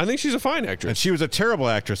 No, I think she's a fine And actress. she was a terrible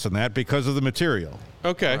actress in that because of the material.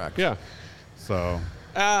 Okay, Correct. yeah. So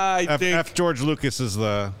I think F George Lucas is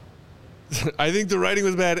the. I think the writing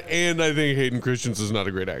was bad, and I think Hayden Christensen's not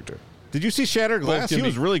a great actor. Did you see Shattered Glass? can He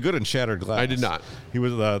was be. really good in Shattered Glass. I did not. He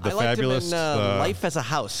was the I liked fabulous. him in the- Life as a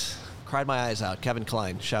House. Cried my eyes out. Kevin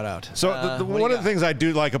Kline, shout out. So What do one you of the things I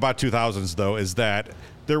do like about 2000s though is that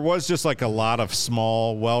there was just like a lot of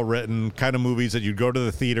small, well-written kind of movies that you'd go to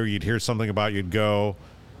the theater, you'd hear something about, you'd go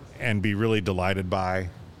and be really delighted by.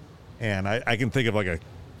 And I can think of like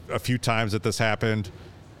a few times that this happened.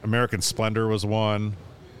 American Splendor was one.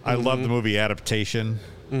 I love the movie Adaptation.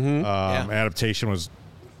 Yeah. Adaptation was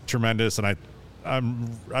tremendous, and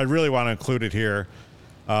I really want to include it here.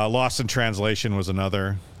 Lost in Translation was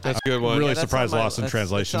another. That's a good one. Really Yeah, that's surprised on my- Lost in that's-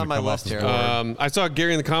 Translation that's on to my come off list this here. board. I saw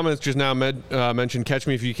Gary in the comments just now mentioned Catch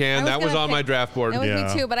Me If You Can. That was gonna on my pick- draft board. That was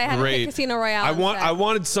Yeah. me too, but I had to Great. pick Casino Royale. I instead.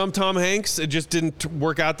 wanted some Tom Hanks. It just didn't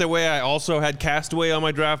work out that way. I also had Castaway on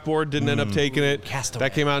my draft board. Didn't end up taking it. Castaway.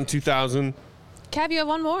 That came out in 2000. Cav, you have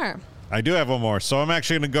one more. I do have one more. So I'm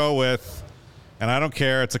actually going to go with, and I don't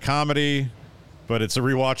care, it's a comedy, but it's a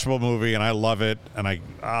rewatchable movie, and I love it. And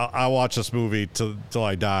I'll watch this movie till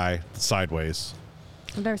I die, Sideways.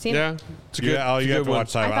 I've never seen Yeah, it. it's a good. Yeah, it's a you have good to one. watch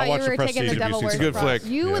I Sideways. I'll thought watch you The were taking Prestige the if Devil you've Wears seen It's a good Prada.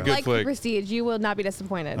 flick. You Yeah. would Good like flick. The Prestige. You will not be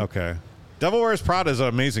disappointed. Okay. Devil Wears Prada is an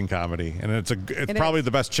amazing comedy, and it's It probably is.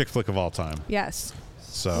 the best chick flick of all time. Yes.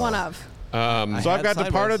 So One of. So I've got Sideways.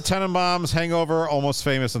 Departed, Tenenbaums, Hangover, Almost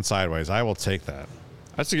Famous, and Sideways. I will take that.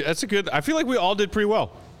 That's a good. I feel like we all did pretty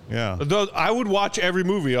well. Yeah. Though I would watch every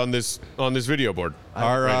movie on this video board.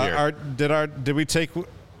 Right here. Did we take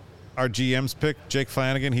our GM's pick, Jake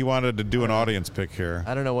Flanagan? He wanted to do an audience pick here.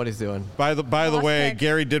 I don't know what he's doing. By the Lost way, pick.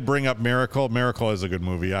 Gary did bring up Miracle. Miracle is a good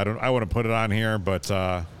movie. I wouldn't put it on here, but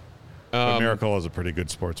Miracle is a pretty good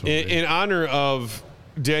sports movie. In honor of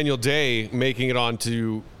Daniel Day making it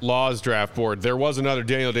onto Law's draft board, there was another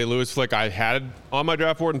Daniel Day-Lewis flick I had on my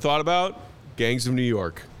draft board and thought about. Gangs of New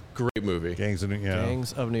York. Great movie. Gangs of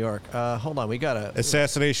Gangs of New York. Hold on, we got a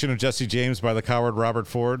Assassination of Jesse James by the coward Robert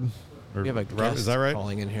Ford. we have a guest Is that right?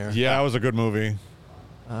 calling in here. Yeah. That was a good movie.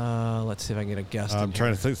 Let's see if I can get a guest. I'm in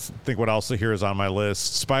trying here. to think what else here is on my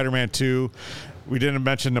list. Spider-Man 2. We didn't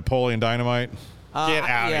mention Napoleon Dynamite. Get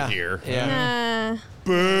out yeah. of here. Yeah.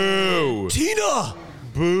 Boo. Tina.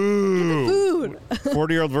 Boo. Food.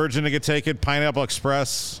 40-Year-Old Virgin to get taken. Pineapple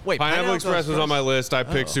Express. Wait, Pineapple Express was on my list. I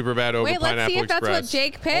picked Superbad over Wait, let's Pineapple see if that's Express. what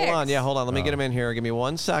Jake picked. Hold on, yeah, hold on. Let me get him in here. Give me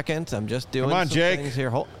 1 second. I'm just doing Come on, some Jake. things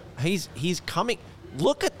here. He's coming.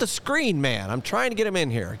 Look at the screen, man. I'm trying to get him in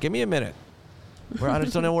here. Give me a minute. I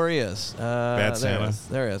just don't know where he is. Bad Santa.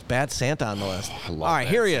 There he is. Bad Santa on the list. All right,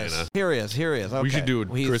 Bad here he Santa. is. Here he is. Here he is. Okay. We should do a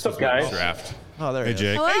He's- Christmas guys? movie draft. Oh, there Hey, he is.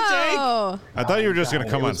 Jake. Hello. I thought you were just going to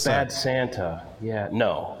come It on was Bad set. Santa. Yeah,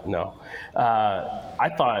 no. I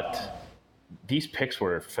thought these picks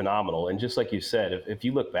were phenomenal. And just like you said, if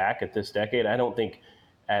you look back at this decade, I don't think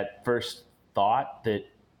at first thought that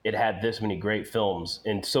it had this many great films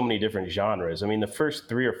in so many different genres. I mean, the first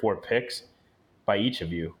 3 or 4 picks by each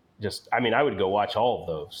of you, I would go watch all of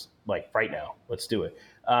those, like right now. Let's do it.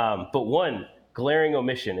 But one glaring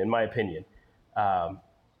omission, in my opinion,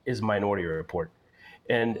 is Minority Report.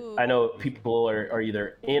 And I know people are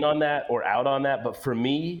either in on that or out on that, but for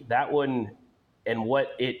me, that one and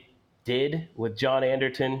what it did with John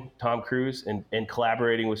Anderton, Tom Cruise, and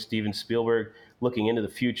collaborating with Steven Spielberg, looking into the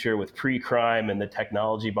future with pre-crime and the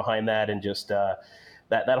technology behind that, and just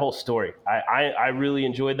that whole story. I really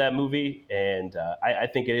enjoyed that movie, and I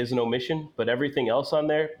think it is an omission, but everything else on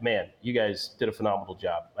there, man, you guys did a phenomenal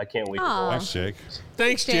job. I can't wait to Aw. watch. Thanks, Jake.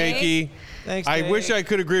 Thanks, Jake. Jakey. Thanks, I Jake. wish I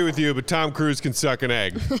could agree with you, but Tom Cruise can suck an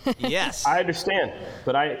egg. Yes. I understand,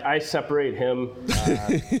 but I separate him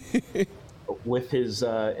with his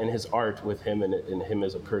and his art with him and him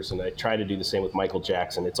as a person. I try to do the same with Michael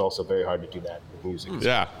Jackson. It's also very hard to do that with music.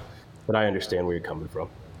 Yeah. But I understand where you're coming from.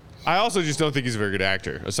 I also just don't think he's a very good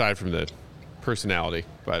actor, aside from the personality.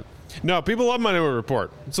 But no, people love Minority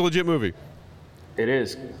Report. It's a legit movie. It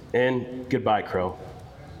is. And goodbye, Crow.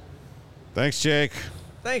 Thanks, Jake.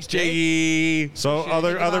 Thanks, Jake. Jakey. So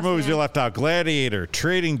other boss movies man. you left out: Gladiator,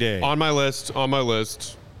 Trading Day, On my list.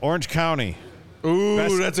 Orange County, Ooh,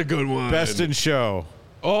 Best- that's a good one. Best in Show.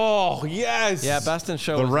 Oh, yes. Yeah, Best in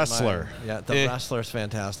Show. The was in Wrestler. Yeah, The Wrestler's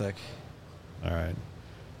fantastic. All right.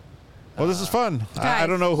 Well, this is fun. I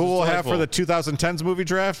don't know who we'll have for the 2010s movie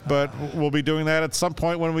draft, but we'll be doing that at some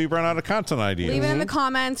point when we run out of content ideas. Leave it in the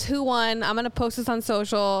comments who won. I'm going to post this on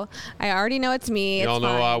social. I already know it's me. Y'all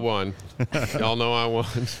know I won. Y'all know I won.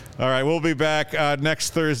 All right, we'll be back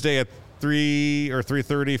next Thursday at 3 or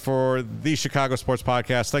 3:30 for the Chicago Sports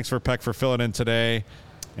Podcast. Thanks for Peck for filling in today.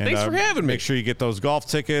 And, Thanks for having me. Make sure you get those golf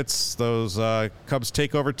tickets, those Cubs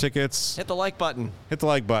takeover tickets. Hit the like button. Hit the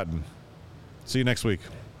like button. See you next week.